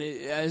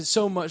then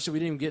so much that we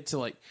didn't even get to,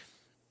 like,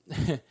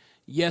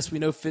 yes, we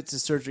know Fitz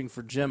is searching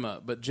for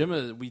Gemma, but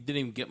Gemma, we didn't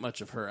even get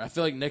much of her. I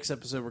feel like next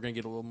episode we're going to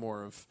get a little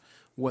more of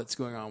what's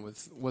going on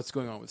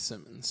with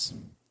Simmons.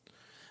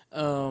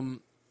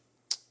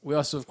 We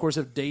also, of course,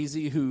 have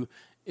Daisy, who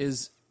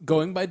is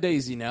going by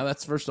Daisy now.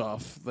 That's first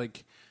off.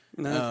 Like,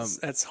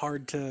 That's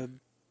hard to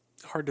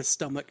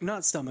stomach.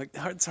 Not stomach.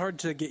 It's hard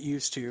to get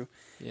used to.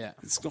 yeah.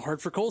 It's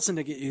hard for Coulson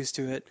to get used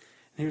to it.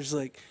 And he was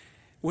like,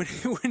 when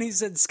he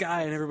said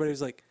Sky, and everybody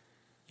was like,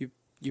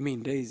 "You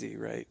mean Daisy,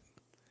 right?"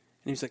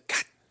 And he was like,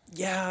 God,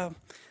 "Yeah,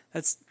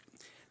 it's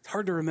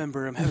hard to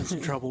remember. I'm having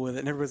some trouble with it."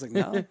 And everybody's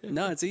like,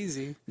 "No, it's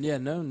easy." Yeah,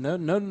 no,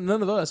 none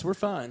of us. We're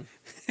fine.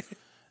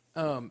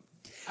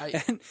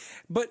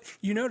 But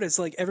you notice,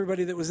 like,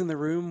 everybody that was in the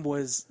room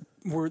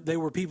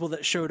were people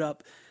that showed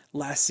up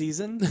last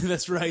season.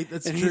 That's right.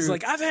 That's And true. he's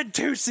like, I've had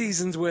 2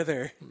 seasons with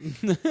her.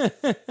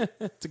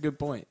 It's a good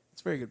point.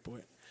 It's a very good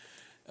point.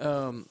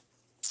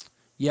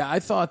 Yeah, I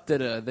thought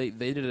that they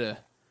did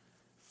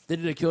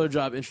a killer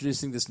job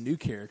introducing this new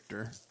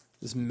character,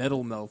 this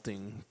metal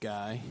melting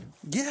guy.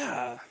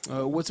 Yeah.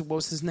 What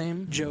was his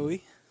name?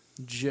 Joey.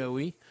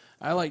 Joey.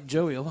 I like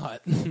Joey a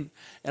lot, and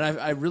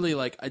I really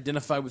like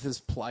identify with his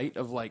plight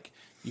of like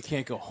you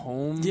can't go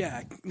home.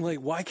 Yeah, like,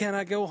 why can't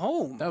I go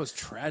home? That was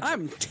tragic.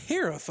 I'm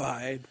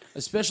terrified.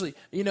 Especially,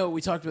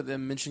 we talked about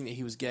them mentioning that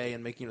he was gay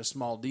and making it a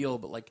small deal,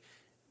 but like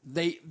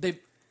they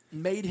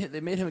made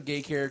him a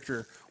gay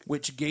character,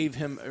 which gave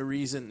him a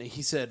reason.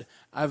 He said,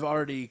 "I've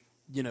already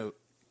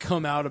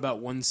come out about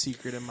one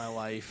secret in my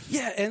life.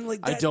 Yeah, and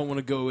like that, I don't want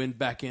to go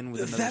back in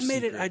with another that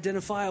made secret." it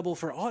identifiable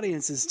for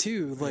audiences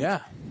too. Like,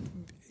 Yeah,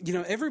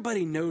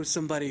 everybody knows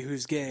somebody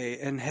who's gay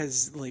and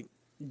has like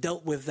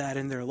dealt with that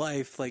in their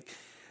life. Like,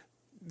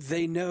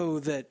 they know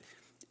that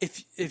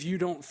if you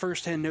don't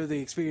firsthand know the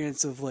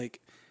experience of like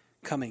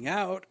coming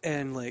out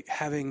and like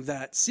having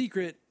that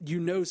secret,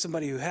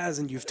 somebody who has,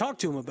 and you've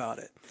talked to them about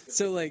it.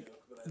 So like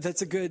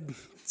it's a good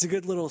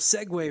little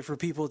segue for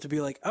people to be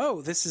like,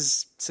 oh, this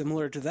is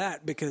similar to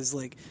that, because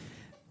like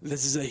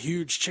this is a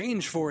huge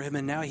change for him,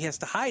 and now he has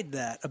to hide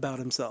that about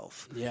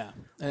himself. Yeah,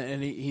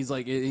 and he's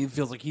like, he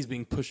feels like he's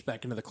being pushed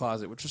back into the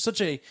closet, which was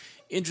such a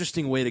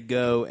interesting way to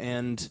go,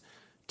 and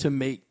to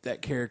make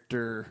that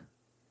character,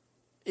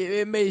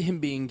 it made him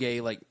being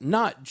gay like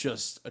not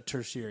just a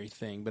tertiary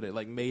thing, but it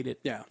like made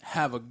it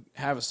have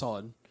a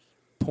solid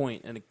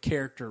point and a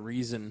character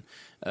reason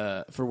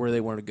for where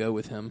they wanted to go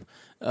with him.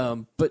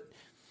 But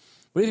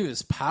what do you think of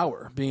his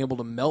power, being able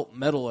to melt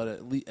metal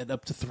at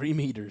up to 3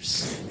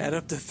 meters? At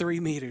up to 3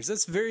 meters.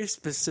 That's very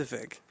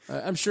specific.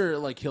 I'm sure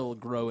like he'll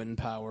grow in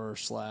power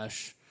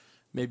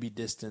 / maybe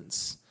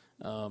distance.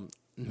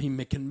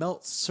 He can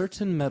melt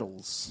certain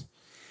metals.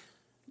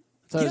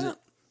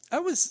 I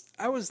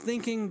was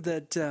thinking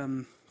that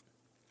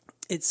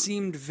it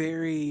seemed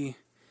very,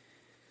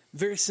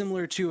 very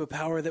similar to a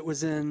power that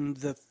was in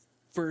the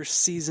first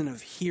season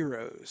of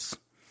Heroes.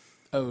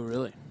 Oh,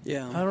 really?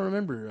 Yeah. I don't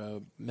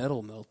remember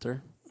Metal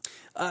Melter.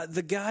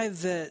 The guy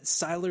that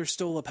Sylar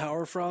stole a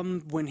power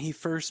from when he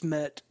first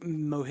met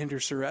Mohinder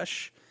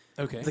Suresh.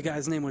 Okay. The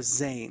guy's name was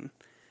Zane.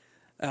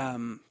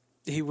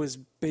 He was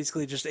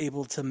basically just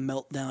able to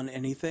melt down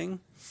anything.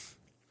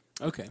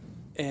 Okay.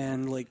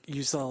 And like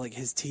you saw, like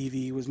his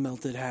TV was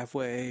melted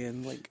halfway,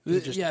 and like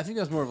yeah, I think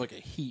that's more of like a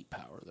heat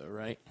power, though,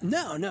 right?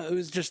 No,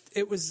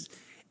 it was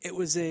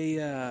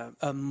a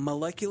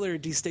molecular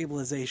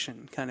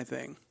destabilization kind of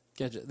thing.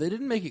 Gotcha. They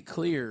didn't make it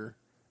clear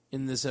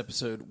in this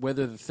episode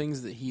whether the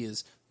things that he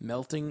is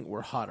melting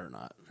were hot or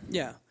not.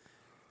 Yeah.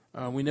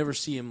 We never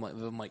see them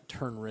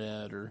turn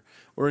red or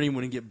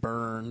anyone get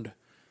burned.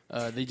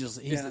 They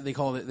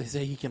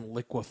say he can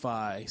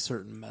liquefy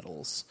certain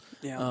metals.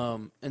 Yeah.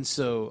 And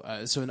so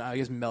I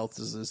guess melt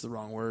is the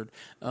wrong word.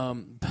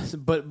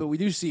 But we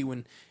do see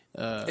when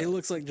it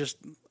looks like just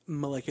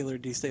molecular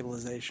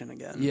destabilization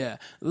again. Yeah,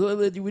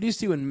 we do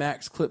see when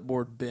Mac's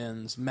clipboard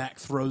bends, Mac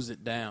throws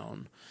it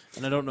down,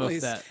 and I don't know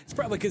if that. It's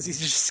probably because he's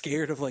just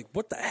scared of like,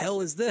 what the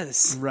hell is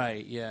this?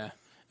 Right. Yeah.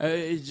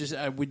 They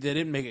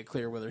didn't make it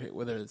clear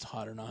whether it's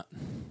hot or not.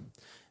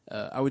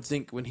 I would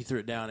think when he threw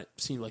it down, it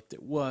seemed like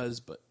it was,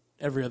 but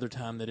every other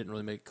time they didn't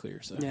really make it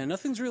clear. So yeah,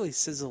 nothing's really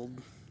sizzled.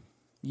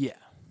 Yeah.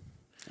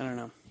 I don't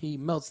know. He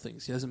melts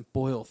things. He doesn't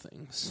boil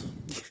things.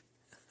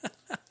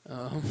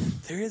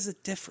 There is a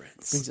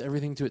difference. Brings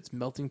everything to its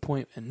melting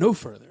point and no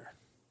further.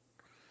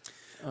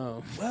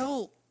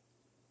 Well,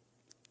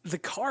 the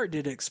car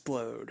did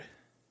explode.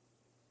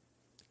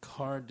 The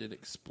car did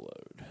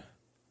explode.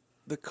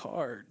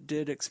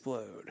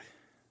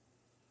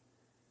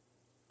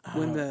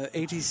 When the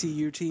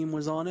ATCU team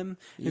was on him,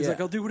 he's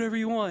like, I'll do whatever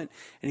you want.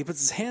 And he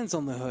puts his hands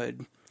on the hood.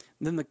 And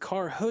then the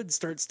car hood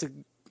starts to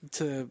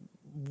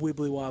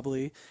wibbly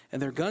wobbly, and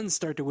their guns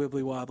start to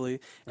wibbly wobbly,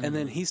 and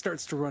then he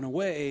starts to run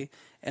away,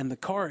 and the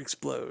car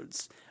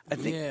explodes. I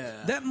think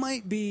that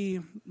might be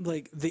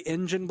like the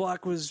engine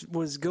block was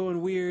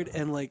going weird,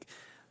 and like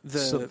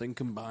something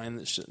combined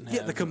that shouldn't have.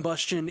 Yeah, the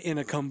combustion in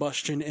a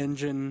combustion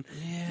engine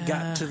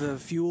got to the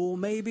fuel,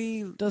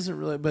 maybe. Doesn't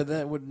really, but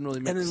that wouldn't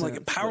really make sense. And then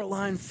like a power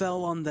line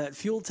fell on that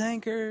fuel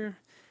tanker,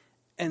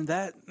 and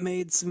that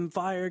made some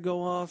fire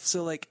go off.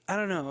 So like, I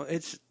don't know.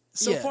 It's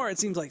so far it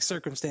seems like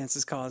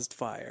circumstances caused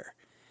fire.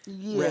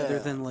 Rather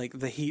than like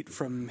the heat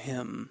from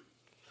him.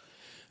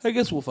 I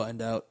guess we'll find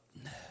out.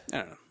 I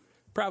don't know.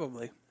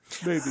 Probably.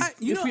 Maybe.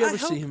 If we ever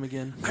see him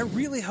again. I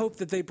really hope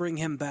that they bring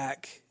him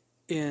back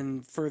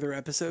in further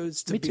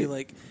episodes to be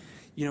like,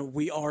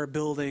 we are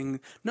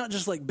building, not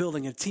just like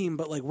building a team,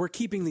 but like we're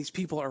keeping these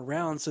people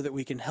around so that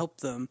we can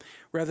help them,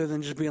 rather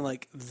than just being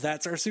like,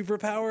 that's our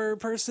superpower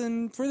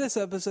person for this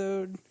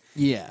episode.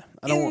 Yeah.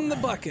 In the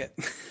bucket.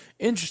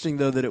 Interesting,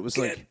 though, that it was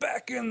Get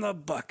back in the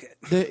bucket.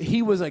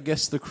 He was, I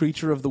guess, the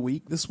creature of the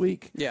week this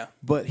week. Yeah.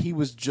 But he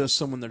was just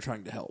someone they're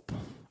trying to help.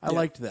 I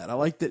liked that. I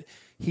liked that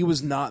he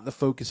was not the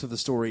focus of the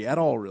story at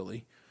all,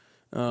 really.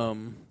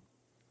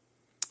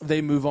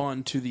 They move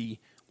on to the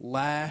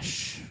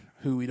Lash,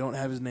 who we don't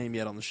have his name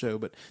yet on the show,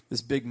 but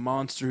this big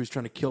monster who's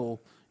trying to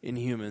kill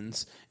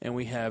Inhumans, and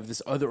we have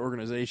this other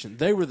organization.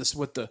 They were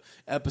what the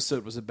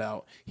episode was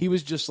about. He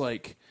was just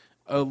like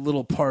a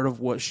little part of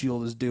what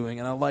S.H.I.E.L.D. is doing,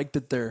 and I like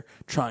that they're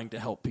trying to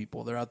help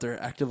people. They're out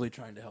there actively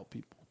trying to help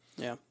people.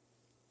 Yeah.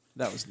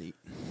 That was neat.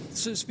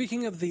 So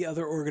speaking of the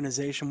other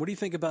organization, what do you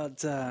think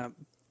about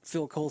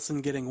Phil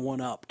Coulson getting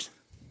one-upped?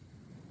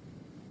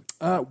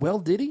 Well,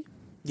 did he?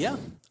 Yeah.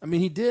 I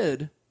mean, he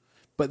did,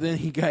 but then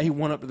he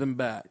one-upped them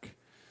back.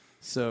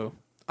 So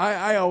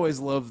I always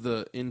love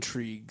the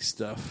intrigue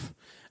stuff.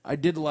 I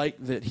did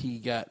like that he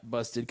got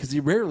busted, because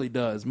he rarely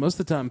does. Most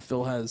of the time,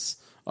 Phil has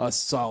a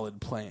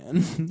solid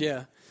plan.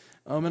 Yeah.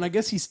 And I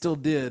guess he still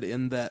did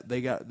in that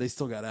they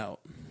still got out.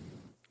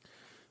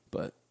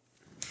 But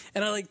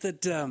and I like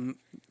that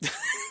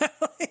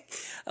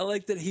I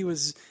like that he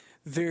was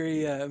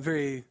very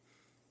very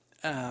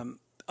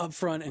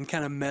upfront and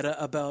kind of meta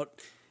about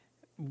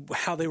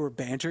how they were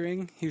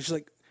bantering. He was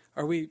like,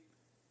 were we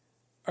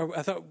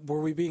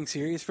being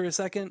serious for a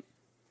second?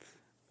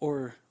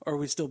 Or are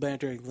we still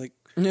bantering? Like,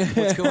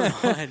 what's going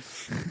on?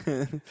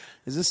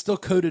 Is this still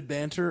coded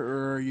banter,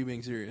 or are you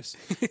being serious?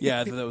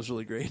 Yeah, I thought that was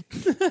really great.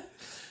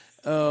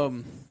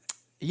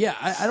 Yeah,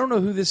 I don't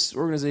know who this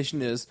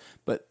organization is,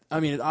 but I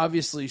mean,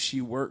 obviously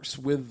she works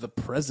with the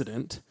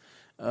president.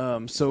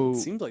 So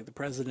Seems like the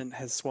president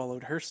has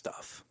swallowed her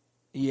stuff.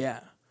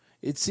 yeah,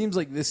 it seems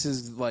like this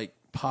is like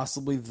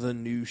possibly the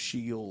new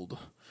Shield,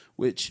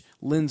 which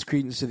lends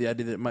credence to the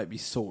idea that it might be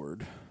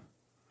Sword.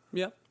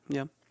 Yep.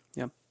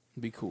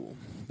 Be cool.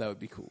 That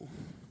would be cool.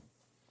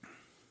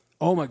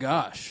 Oh my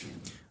gosh!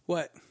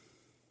 What?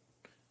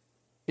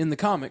 In the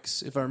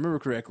comics, if I remember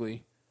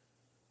correctly,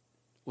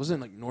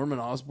 wasn't like Norman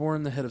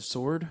Osborn the head of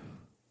Sword?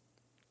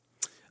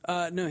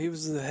 No, he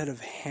was the head of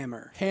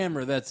Hammer.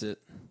 Hammer, that's it.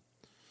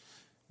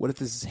 What if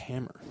this is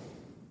Hammer?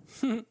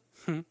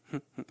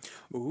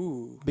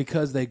 Ooh.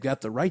 Because they've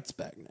got the rights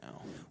back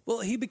now. Well,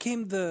 he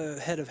became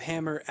the head of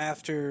Hammer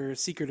after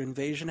Secret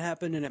Invasion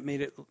happened, and it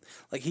made it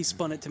like he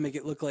spun it to make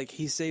it look like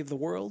he saved the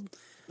world.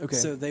 Okay.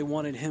 So they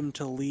wanted him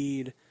to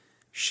lead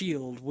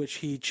Shield, which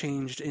he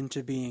changed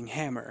into being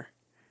Hammer.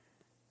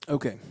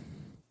 Okay.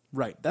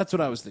 Right. That's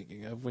what I was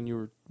thinking of when we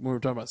were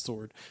talking about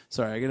Sword.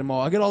 Sorry, I get them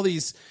all. I get all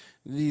these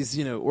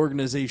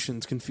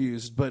organizations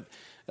confused. But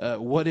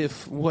what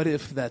if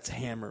that's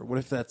Hammer? What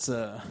if that's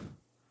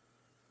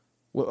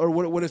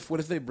what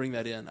if they bring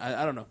that in?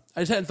 I don't know.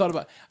 I just hadn't thought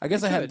about. I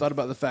guess I hadn't thought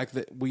about the fact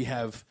that we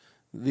have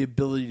the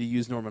ability to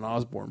use Norman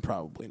Osborn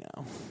probably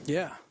now.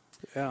 Yeah.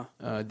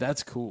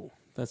 That's cool.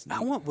 That's neat. I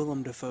want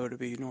Willem Dafoe to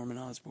be Norman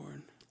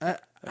Osborn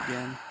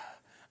again.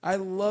 I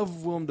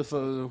love Willem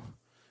Dafoe,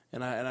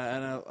 and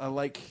I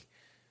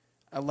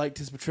liked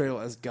his portrayal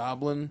as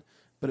Goblin,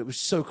 but it was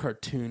so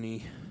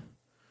cartoony.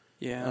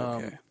 Yeah.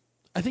 Okay.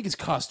 I think his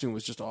costume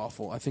was just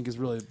awful. I think is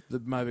really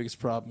my biggest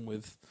problem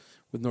with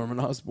Norman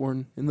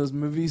Osborn in those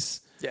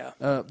movies. Yeah.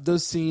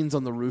 Those scenes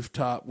on the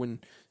rooftop when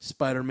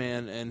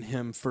Spider-Man and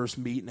him first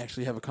meet and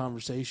actually have a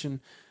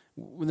conversation,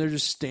 when they're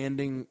just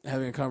standing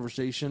having a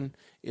conversation,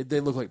 they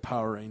look like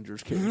Power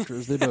Rangers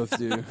characters. They both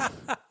do.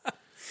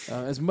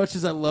 As much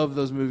as I love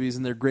those movies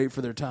and they're great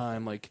for their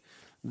time, like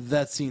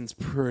that scene's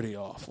pretty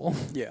awful.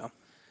 Yeah.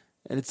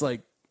 And it's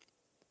like,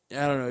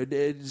 I don't know.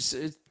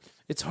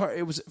 It's hard.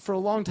 It was for a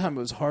long time.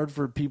 It was hard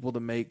for people to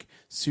make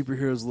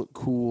superheroes look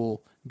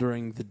cool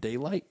during the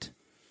daylight.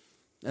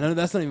 And I know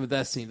that's not even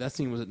that scene. That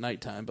scene was at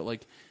nighttime. But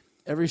like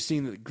every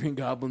scene that Green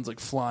Goblin's like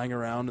flying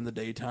around in the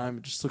daytime,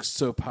 it just looks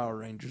so Power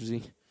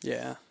Rangers-y.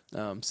 Yeah.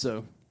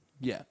 So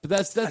yeah, but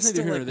that's I neither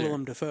still here nor like there.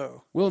 Willem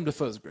Dafoe Willem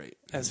Dafoe's great.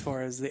 as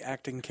far as the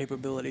acting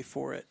capability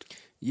for it.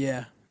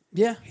 Yeah.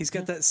 He's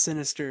got that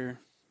sinisterness.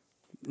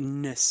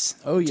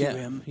 Oh yeah, to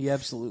him. he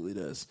absolutely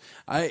does.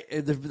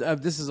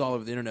 This is all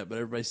over the internet, but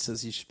everybody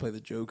says he should play the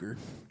Joker.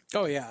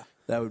 Oh yeah.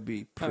 That would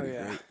be pretty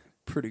yeah. great.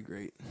 Pretty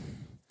great.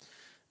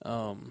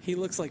 He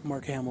looks like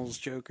Mark Hamill's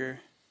Joker.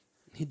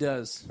 He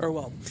does. Or,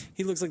 well,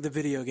 he looks like the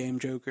video game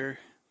Joker.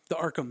 The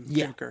Arkham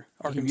Joker.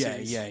 Arkham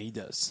series. Yeah, he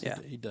does. Yeah.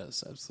 He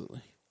does,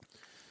 absolutely.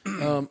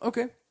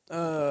 Okay.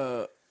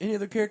 Any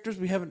other characters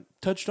we haven't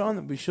touched on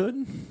that we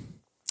should?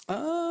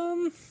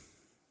 I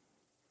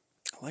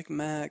like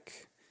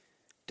Mac.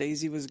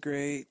 Daisy was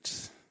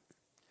great.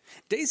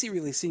 Daisy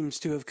really seems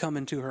to have come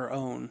into her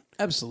own.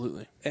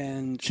 Absolutely.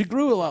 And She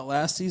grew a lot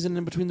last season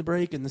in between the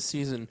break, and this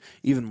season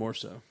even more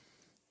so.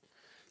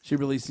 She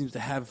really seems to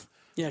have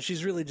yeah,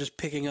 she's really just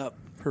picking up.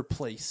 her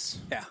place.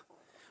 Yeah.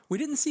 We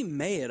didn't see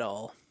May at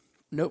all.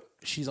 Nope.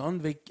 She's on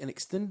an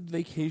extended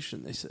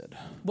vacation, they said.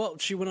 Well,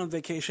 she went on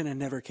vacation and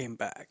never came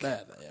back.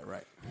 Yeah,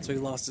 right. So he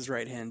lost his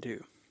right hand,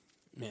 too.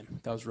 Man,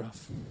 that was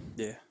rough.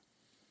 Yeah.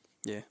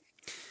 Yeah.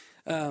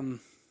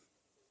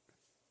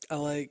 I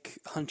like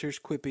Hunter's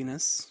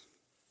quippiness.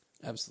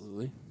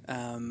 Absolutely.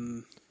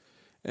 Um,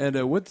 And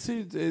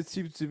it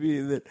seems to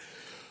be that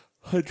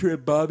Hunter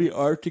and Bobby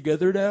are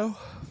together now.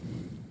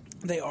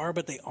 They are,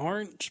 but they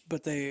aren't.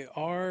 But they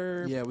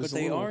are, Yeah, it was but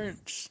they a little-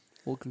 aren't.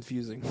 A little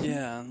confusing.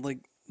 Yeah, like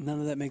none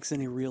of that makes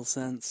any real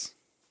sense.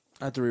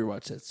 I have to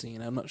rewatch that scene.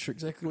 I'm not sure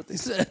exactly what they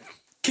said.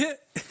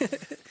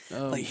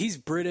 Like he's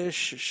British,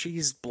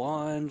 she's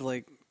blonde.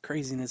 Like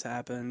craziness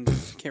happened.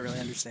 Can't really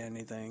understand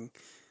anything.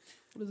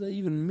 What does that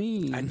even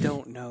mean? I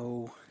don't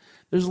know.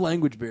 There's a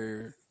language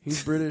barrier.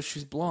 He's British,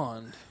 she's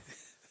blonde.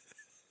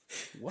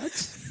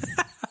 What?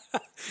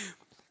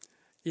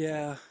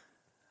 Yeah,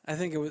 I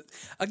think it was.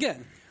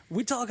 Again,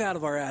 we talk out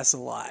of our ass a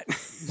lot.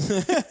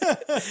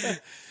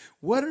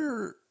 What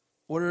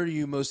are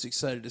you most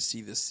excited to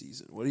see this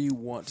season? What do you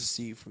want to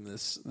see from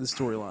this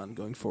storyline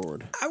going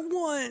forward? I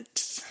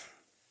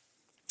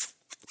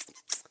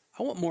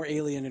want more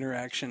alien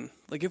interaction.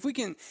 Like if we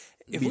can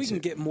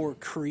get more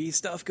Kree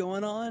stuff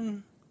going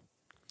on.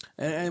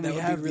 And That we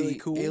would have be really the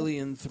cool.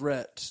 Alien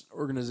Threat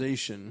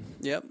Organization.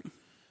 Yep.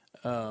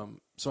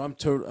 So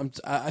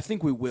I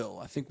think we will.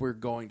 I think we're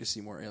going to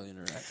see more alien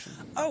interaction.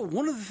 Oh,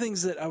 one of the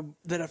things that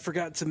I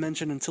forgot to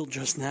mention until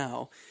just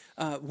now,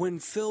 when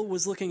Phil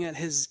was looking at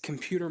his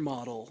computer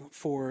model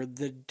for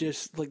the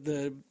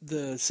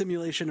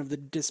simulation of the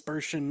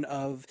dispersion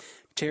of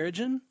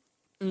Terrigen,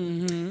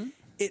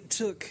 it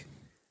took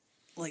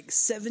like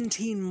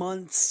 17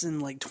 months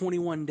and like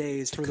 21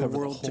 days for the cover the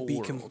world to whole be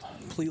world.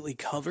 completely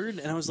covered.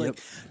 And I was like,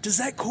 does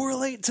that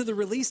correlate to the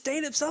release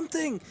date of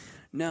something?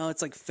 No,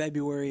 it's like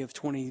February of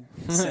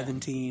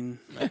 2017.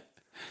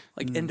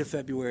 Like end of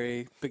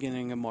February,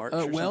 beginning of March,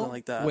 or something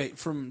like that. Wait,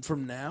 from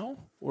now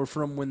or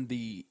from when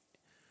the?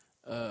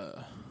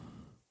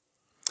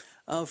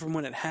 From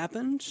when it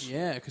happened?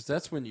 Yeah, because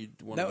that's when you.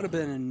 That would have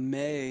been in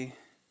May.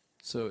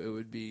 So it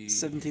would be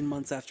 17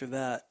 months after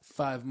that.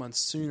 5 months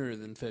sooner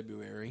than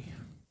February.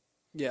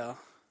 Yeah.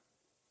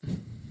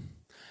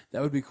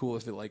 That would be cool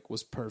if it like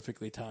was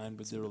perfectly timed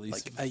with the release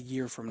Like a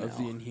year from now. of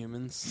the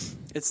Inhumans.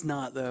 It's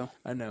not, though.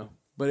 I know.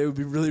 But it would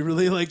be really,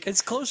 really like...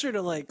 It's closer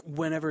to like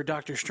whenever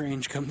Doctor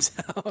Strange comes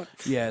out.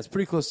 Yeah, it's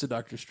pretty close to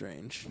Doctor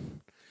Strange,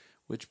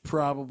 which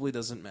probably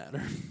doesn't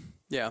matter.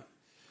 Yeah.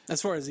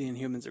 As far as the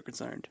Inhumans are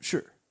concerned.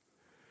 Sure.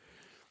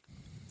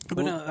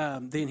 But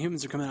the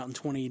Inhumans are coming out in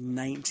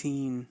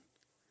 2019.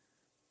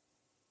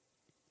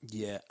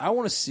 Yeah, I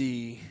want to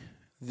see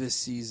this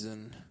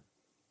season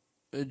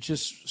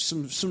just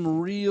some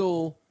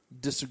real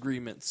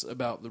disagreements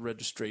about the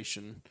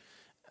registration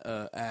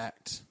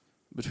act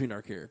between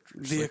our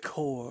characters. The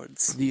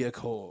Accords. The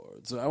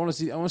Accords. I want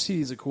to see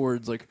these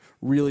Accords like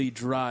really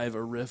drive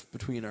a rift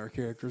between our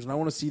characters, and I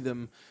want to see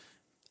them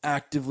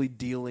actively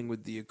dealing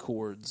with the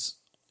Accords,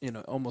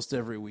 almost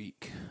every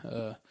week.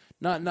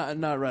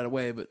 Not right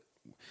away, but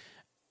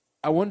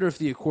I wonder if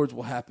the Accords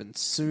will happen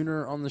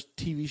sooner on the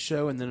TV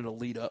show, and then it'll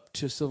lead up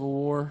to Civil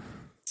War.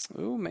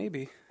 Oh,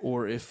 maybe.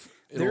 Or if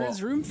there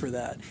is room for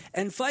that.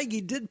 And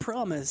Feige did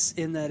promise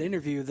in that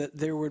interview that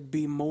there would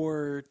be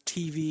more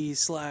TV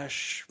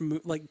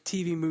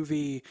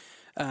movie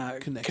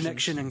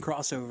connection and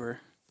crossover.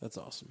 That's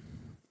awesome.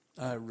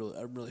 I'm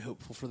really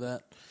hopeful for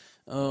that.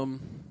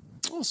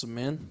 Awesome,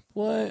 man.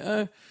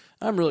 Well,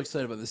 I'm really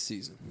excited about this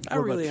season. I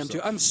really am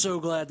too. I'm so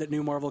glad that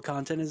new Marvel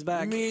content is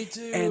back. Me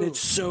too. And it's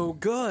so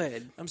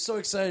good. I'm so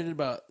excited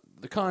about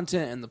the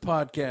content and the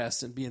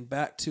podcast and being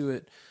back to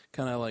it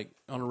kind of like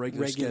on a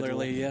regularly,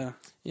 schedule.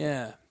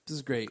 Yeah, this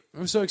is great.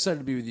 I'm so excited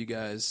to be with you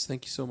guys.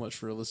 Thank you so much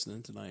for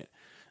listening tonight.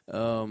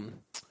 You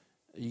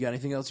got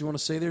anything else you want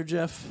to say there,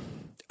 Jeff?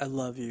 I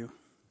love you.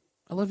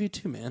 I love you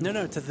too, man.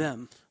 No, to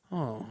them.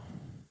 Oh.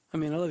 I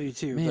mean, I love you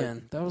too.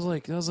 Man, that was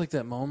like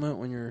that moment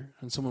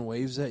when someone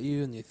waves at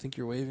you and you think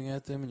you're waving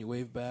at them and you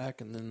wave back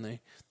and then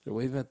they're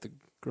waving at the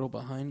girl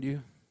behind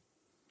you.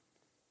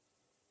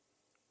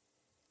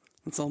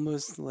 It's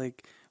almost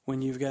like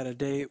when you've got a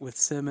date with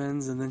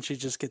Simmons and then she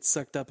just gets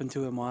sucked up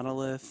into a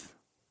monolith.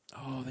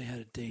 Oh, they had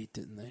a date,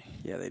 didn't they?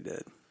 Yeah, they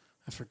did.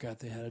 I forgot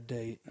they had a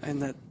date.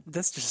 And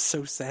that's just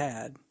so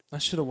sad. I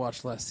should have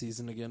watched last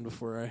season again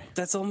before I...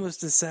 That's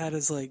almost as sad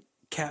as like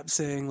Cap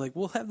saying like,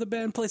 we'll have the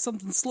band play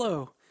something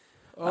slow.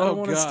 Oh, I don't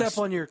want to step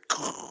on your...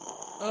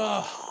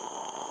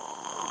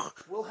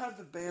 We'll have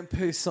the band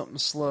play something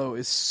slow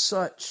is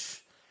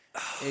such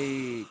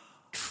a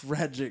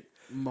tragic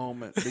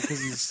moment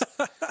because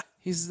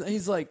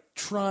he's like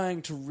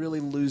trying to really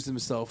lose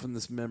himself in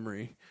this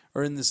memory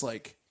or in this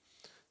like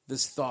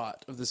this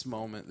thought of this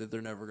moment that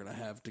they're never going to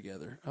have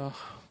together.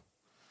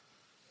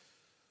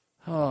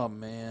 Oh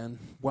man.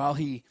 While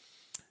he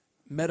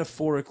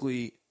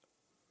metaphorically,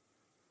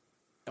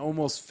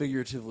 almost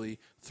figuratively,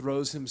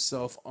 throws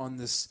himself on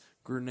this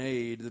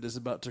grenade that is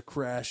about to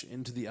crash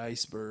into the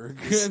iceberg.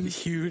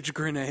 This huge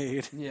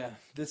grenade. Yeah.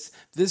 This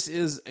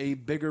is a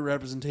bigger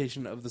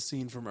representation of the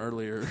scene from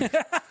earlier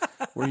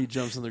where he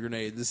jumps on the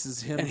grenade. This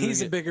is him. And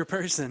he's a bigger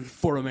person.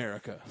 For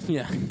America.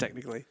 Yeah.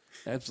 Technically.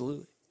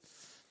 Absolutely.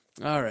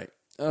 All right.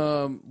 We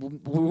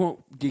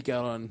won't geek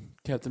out on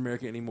Captain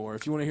America anymore.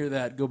 If you want to hear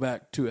that, go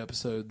back 2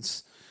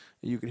 episodes.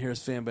 You can hear us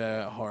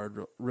fanboy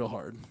hard, real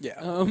hard.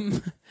 Yeah.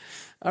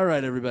 All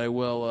right, everybody.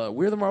 Well,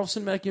 we're the Marvel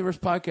Cinematic Universe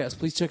podcast.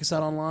 Please check us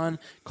out online.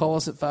 Call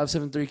us at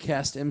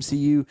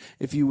 573-CAST-MCU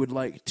if you would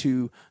like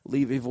to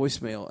leave a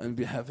voicemail and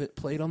have it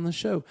played on the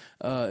show.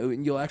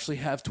 You'll actually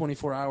have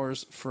 24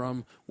 hours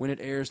from when it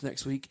airs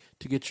next week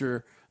to get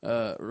your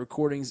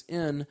recordings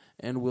in,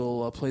 and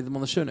we'll play them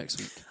on the show next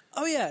week.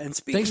 Oh, yeah, and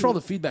speaking... Thanks for all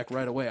the feedback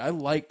right away. I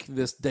like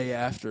this day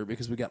after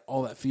because we got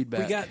all that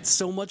feedback. We got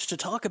so much to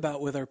talk about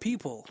with our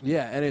people.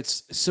 Yeah, and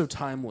it's so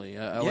timely.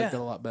 I like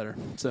that a lot better.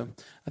 So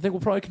I think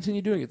we'll probably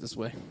continue doing it this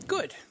way.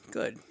 Good.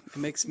 It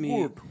makes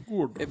me...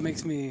 Good. It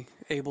makes me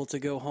able to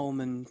go home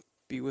and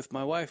be with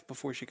my wife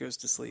before she goes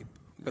to sleep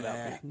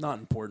without me. Not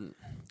important.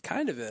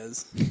 Kind of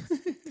is.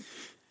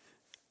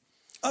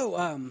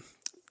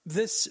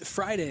 This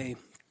Friday...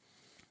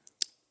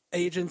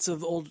 Agents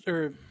of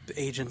Ultron.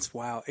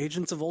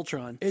 Agents of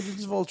Ultron.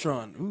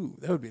 Ooh,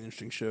 that would be an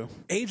interesting show.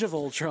 Age of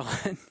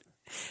Ultron.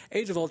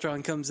 Age of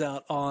Ultron comes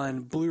out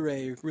on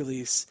Blu-ray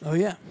release. Oh,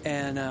 yeah.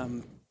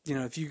 And,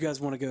 if you guys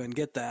want to go and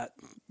get that,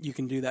 you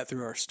can do that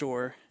through our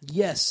store.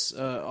 Yes.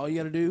 All you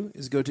got to do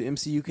is go to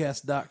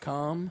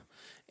mcucast.com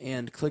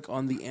and click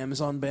on the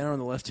Amazon banner on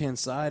the left-hand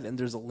side, and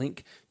there's a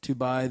link to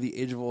buy the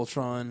Age of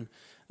Ultron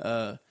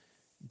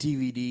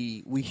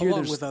DVD. We hear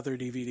along with other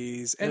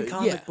DVDs and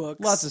comic books.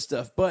 Lots of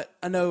stuff. But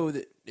I know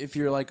that if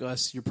you're like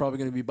us, you're probably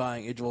going to be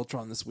buying Age of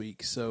Ultron this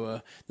week.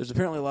 So there's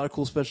apparently a lot of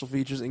cool special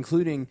features,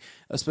 including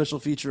a special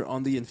feature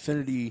on the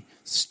Infinity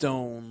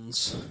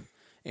Stones.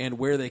 and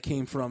where they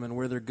came from and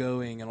where they're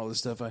going and all this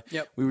stuff.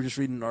 Yep. We were just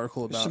reading an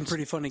article about Some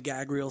pretty funny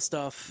gag reel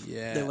stuff.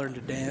 Yeah. They learn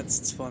to dance.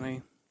 It's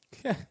funny.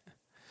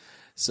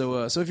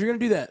 So if you're gonna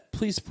do that,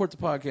 please support the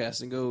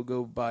podcast and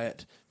go buy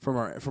it from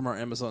our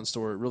Amazon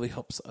store. It really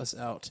helps us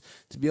out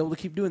to be able to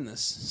keep doing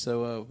this.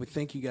 So we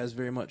thank you guys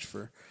very much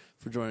for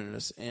joining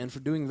us and for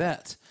doing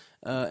that.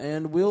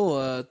 And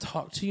we'll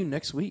talk to you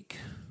next week.